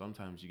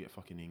 Sometimes you get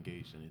fucking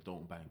engaged and it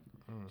don't bang.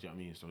 Do you know what I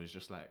mean? So it's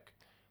just like,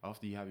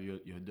 after you have your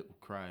little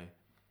cry,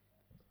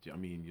 do you know what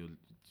I mean? Do you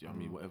know what I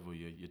mean? Whatever,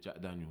 your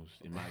Jack Daniels,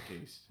 in my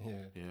case.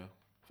 Yeah.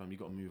 Fam, you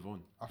got to move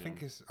on. I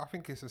think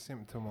it's a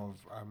symptom of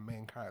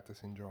main character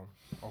syndrome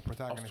or I was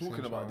protagonist talking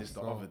syndrome. about this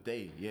the So, other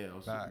day. Yeah, I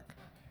was like,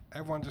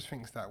 everyone just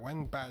thinks that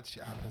when bad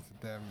shit happens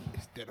to them,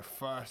 they're the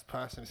first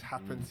person it's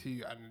happened to,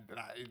 and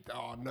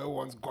like, no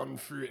one's gone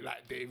through it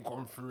like they've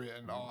gone through it,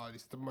 and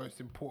it's the most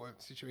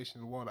important situation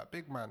in the world. Like,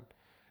 big man,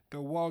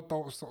 the world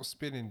don't stop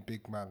spinning,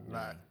 big man.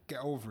 Like, get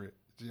over it.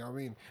 Do you know what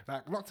I mean?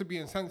 Like, not to be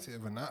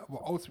insensitive and that,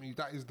 but ultimately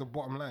that is the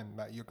bottom line.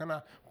 Like, you're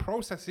gonna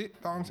process it. You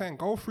know what I'm saying?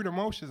 Go through the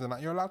motions and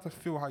that. You're allowed to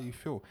feel how you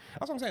feel.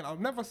 That's what I'm saying. I'll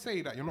never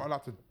say that you're not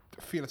allowed to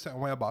feel a certain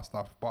way about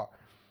stuff, but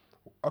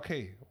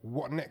okay,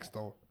 what next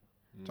though?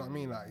 Do you know what I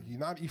mean? Like,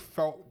 now that you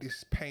felt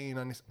this pain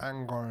and this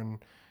anger and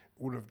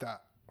all of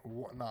that,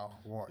 what now?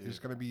 What? You're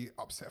just gonna be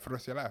upset for the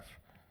rest of your life?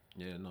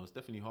 Yeah, no, it's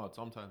definitely hard.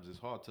 Sometimes it's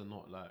hard to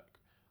not like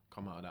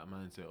come out of that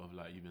mindset of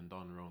like you've been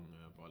done wrong,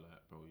 but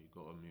like bro, you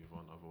gotta move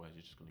on, otherwise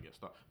you're just gonna get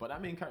stuck. But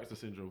that main character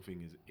syndrome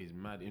thing is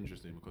mad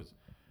interesting because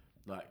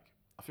like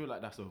I feel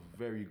like that's a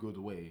very good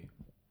way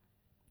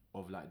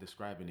of like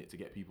describing it to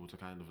get people to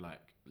kind of like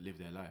live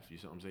their life. You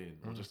see what I'm saying?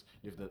 Or just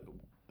live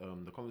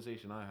the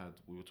conversation I had.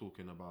 We were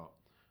talking about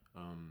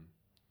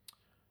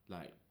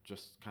like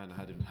just kind of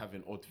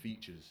having odd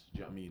features. Do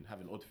you know what I mean?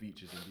 Having odd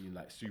features and being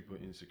like super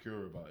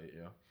insecure about it.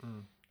 Yeah.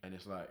 And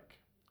it's like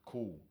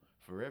cool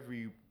for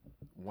every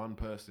one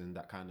person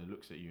that kind of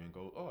looks at you and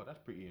go, oh, that's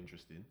pretty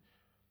interesting.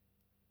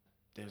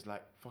 There's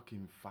like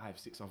fucking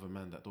 5-6 other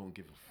men that don't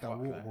give a fuck. That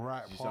walk like,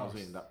 right you see what I'm past.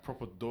 saying? That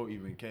proper don't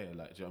even care.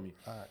 Like, do you know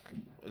what I mean?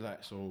 Like,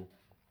 Like, so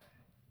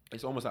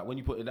it's almost like when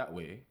you put it that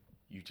way,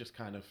 you just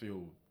kind of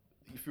feel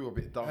a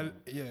bit dumb.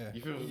 yeah.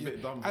 You feel a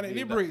bit dumb. And for it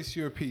being liberates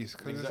you a piece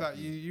because it's like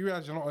Exactly. you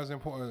realize you're not as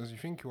important as you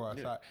think you are.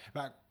 It's Yeah.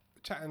 like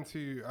chatting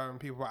to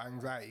people about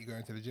anxiety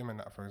going to the gym and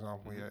that, for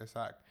example. Mm-hmm. Yeah, it's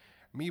like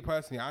me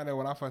personally. I know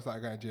when I first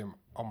started going to the gym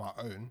on my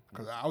own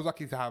because I was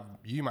lucky to have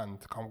you man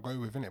to come go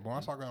with in it. But when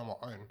I started going on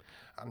my own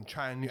and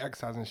trying new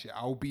exercise and shit,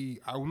 I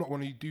will not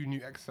want to do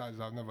new exercises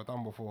I've never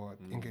done before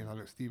in case I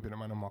look stupid. And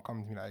man might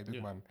come to me like, hey, big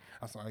Yeah. man,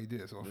 that's not how you do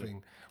it, sort of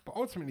thing. But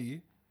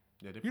ultimately,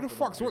 Yeah, they who the proper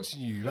fuck's don't watching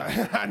you?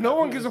 Like, no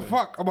one gives a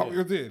fuck about what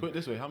you're doing. Put it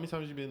this way, how many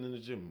times have you been in the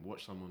gym,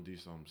 watch someone do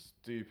some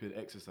stupid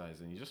exercise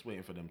and you're just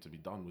waiting for them to be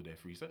done with their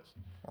 3 sets?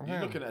 You're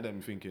Yeah. looking at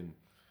them thinking,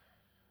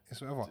 It's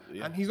whatever.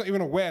 Yeah. And he's not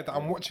even aware that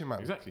I'm watching, man.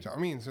 Exactly. Do you know what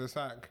I mean? So it's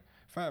like,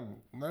 fam,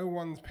 no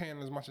one's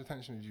paying as much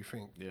attention as you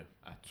think. yeah,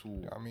 at all.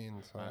 You know what I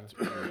mean? So At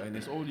all. And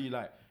it's only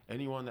like,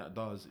 anyone that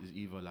does is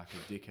either like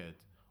a dickhead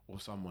or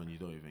someone you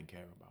don't even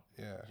care about.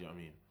 yeah. Do you know what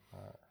I mean?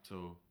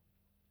 So,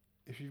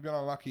 If you've been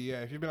unlucky,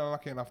 if you've been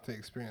unlucky enough to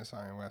experience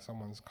something where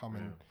someone's come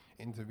and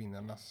intervened,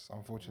 then that's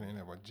unfortunate,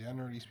 innit? But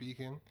generally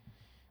speaking,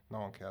 no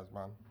one cares,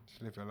 man.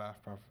 Just live your life,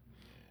 bruv.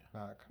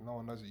 Like, no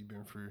one knows what you've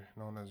been through.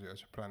 No one knows what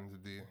you're planning to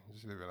do.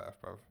 Just live your life,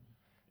 bruv.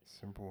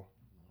 Simple.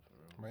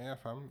 But yeah,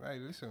 fam. Hey,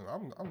 listen,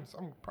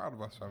 I'm proud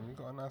of us, fam. We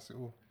got a nice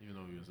little. even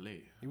though he was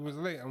late. He was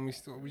late and we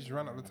just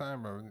ran out of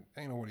time, bro.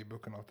 Ain't nobody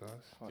booking after us.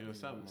 You know,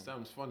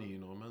 Sam's funny, you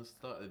know, man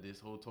started this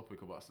whole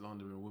topic about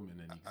slandering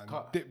women and he And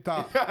cut. dipped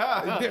out.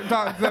 He dipped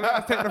out. So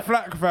let's take the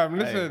flak, fam.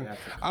 Listen,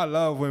 I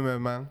love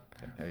women, man.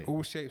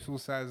 All shapes, all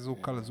sizes, all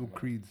colours, all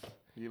creeds.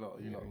 You lot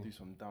do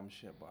some dumb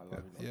shit, but I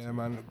love you. Yeah,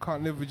 man.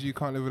 Can't live with you,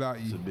 can't live without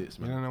you. It's a bits,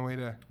 You man. don't know way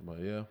there. But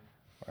yeah.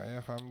 Right,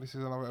 yeah, fam. This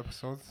is another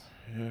episode.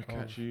 Yeah,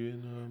 catch you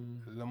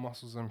in The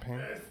muscles and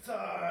pain. It's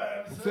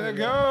time to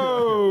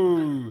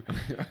go.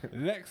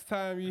 Next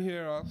time you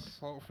hear us,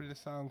 hopefully the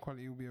sound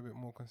quality will be a bit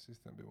more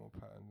consistent, a bit more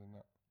patterned than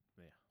that.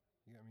 Yeah.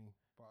 You get me?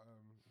 But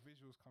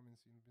visuals coming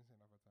soon. We've been saying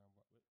that for time,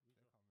 but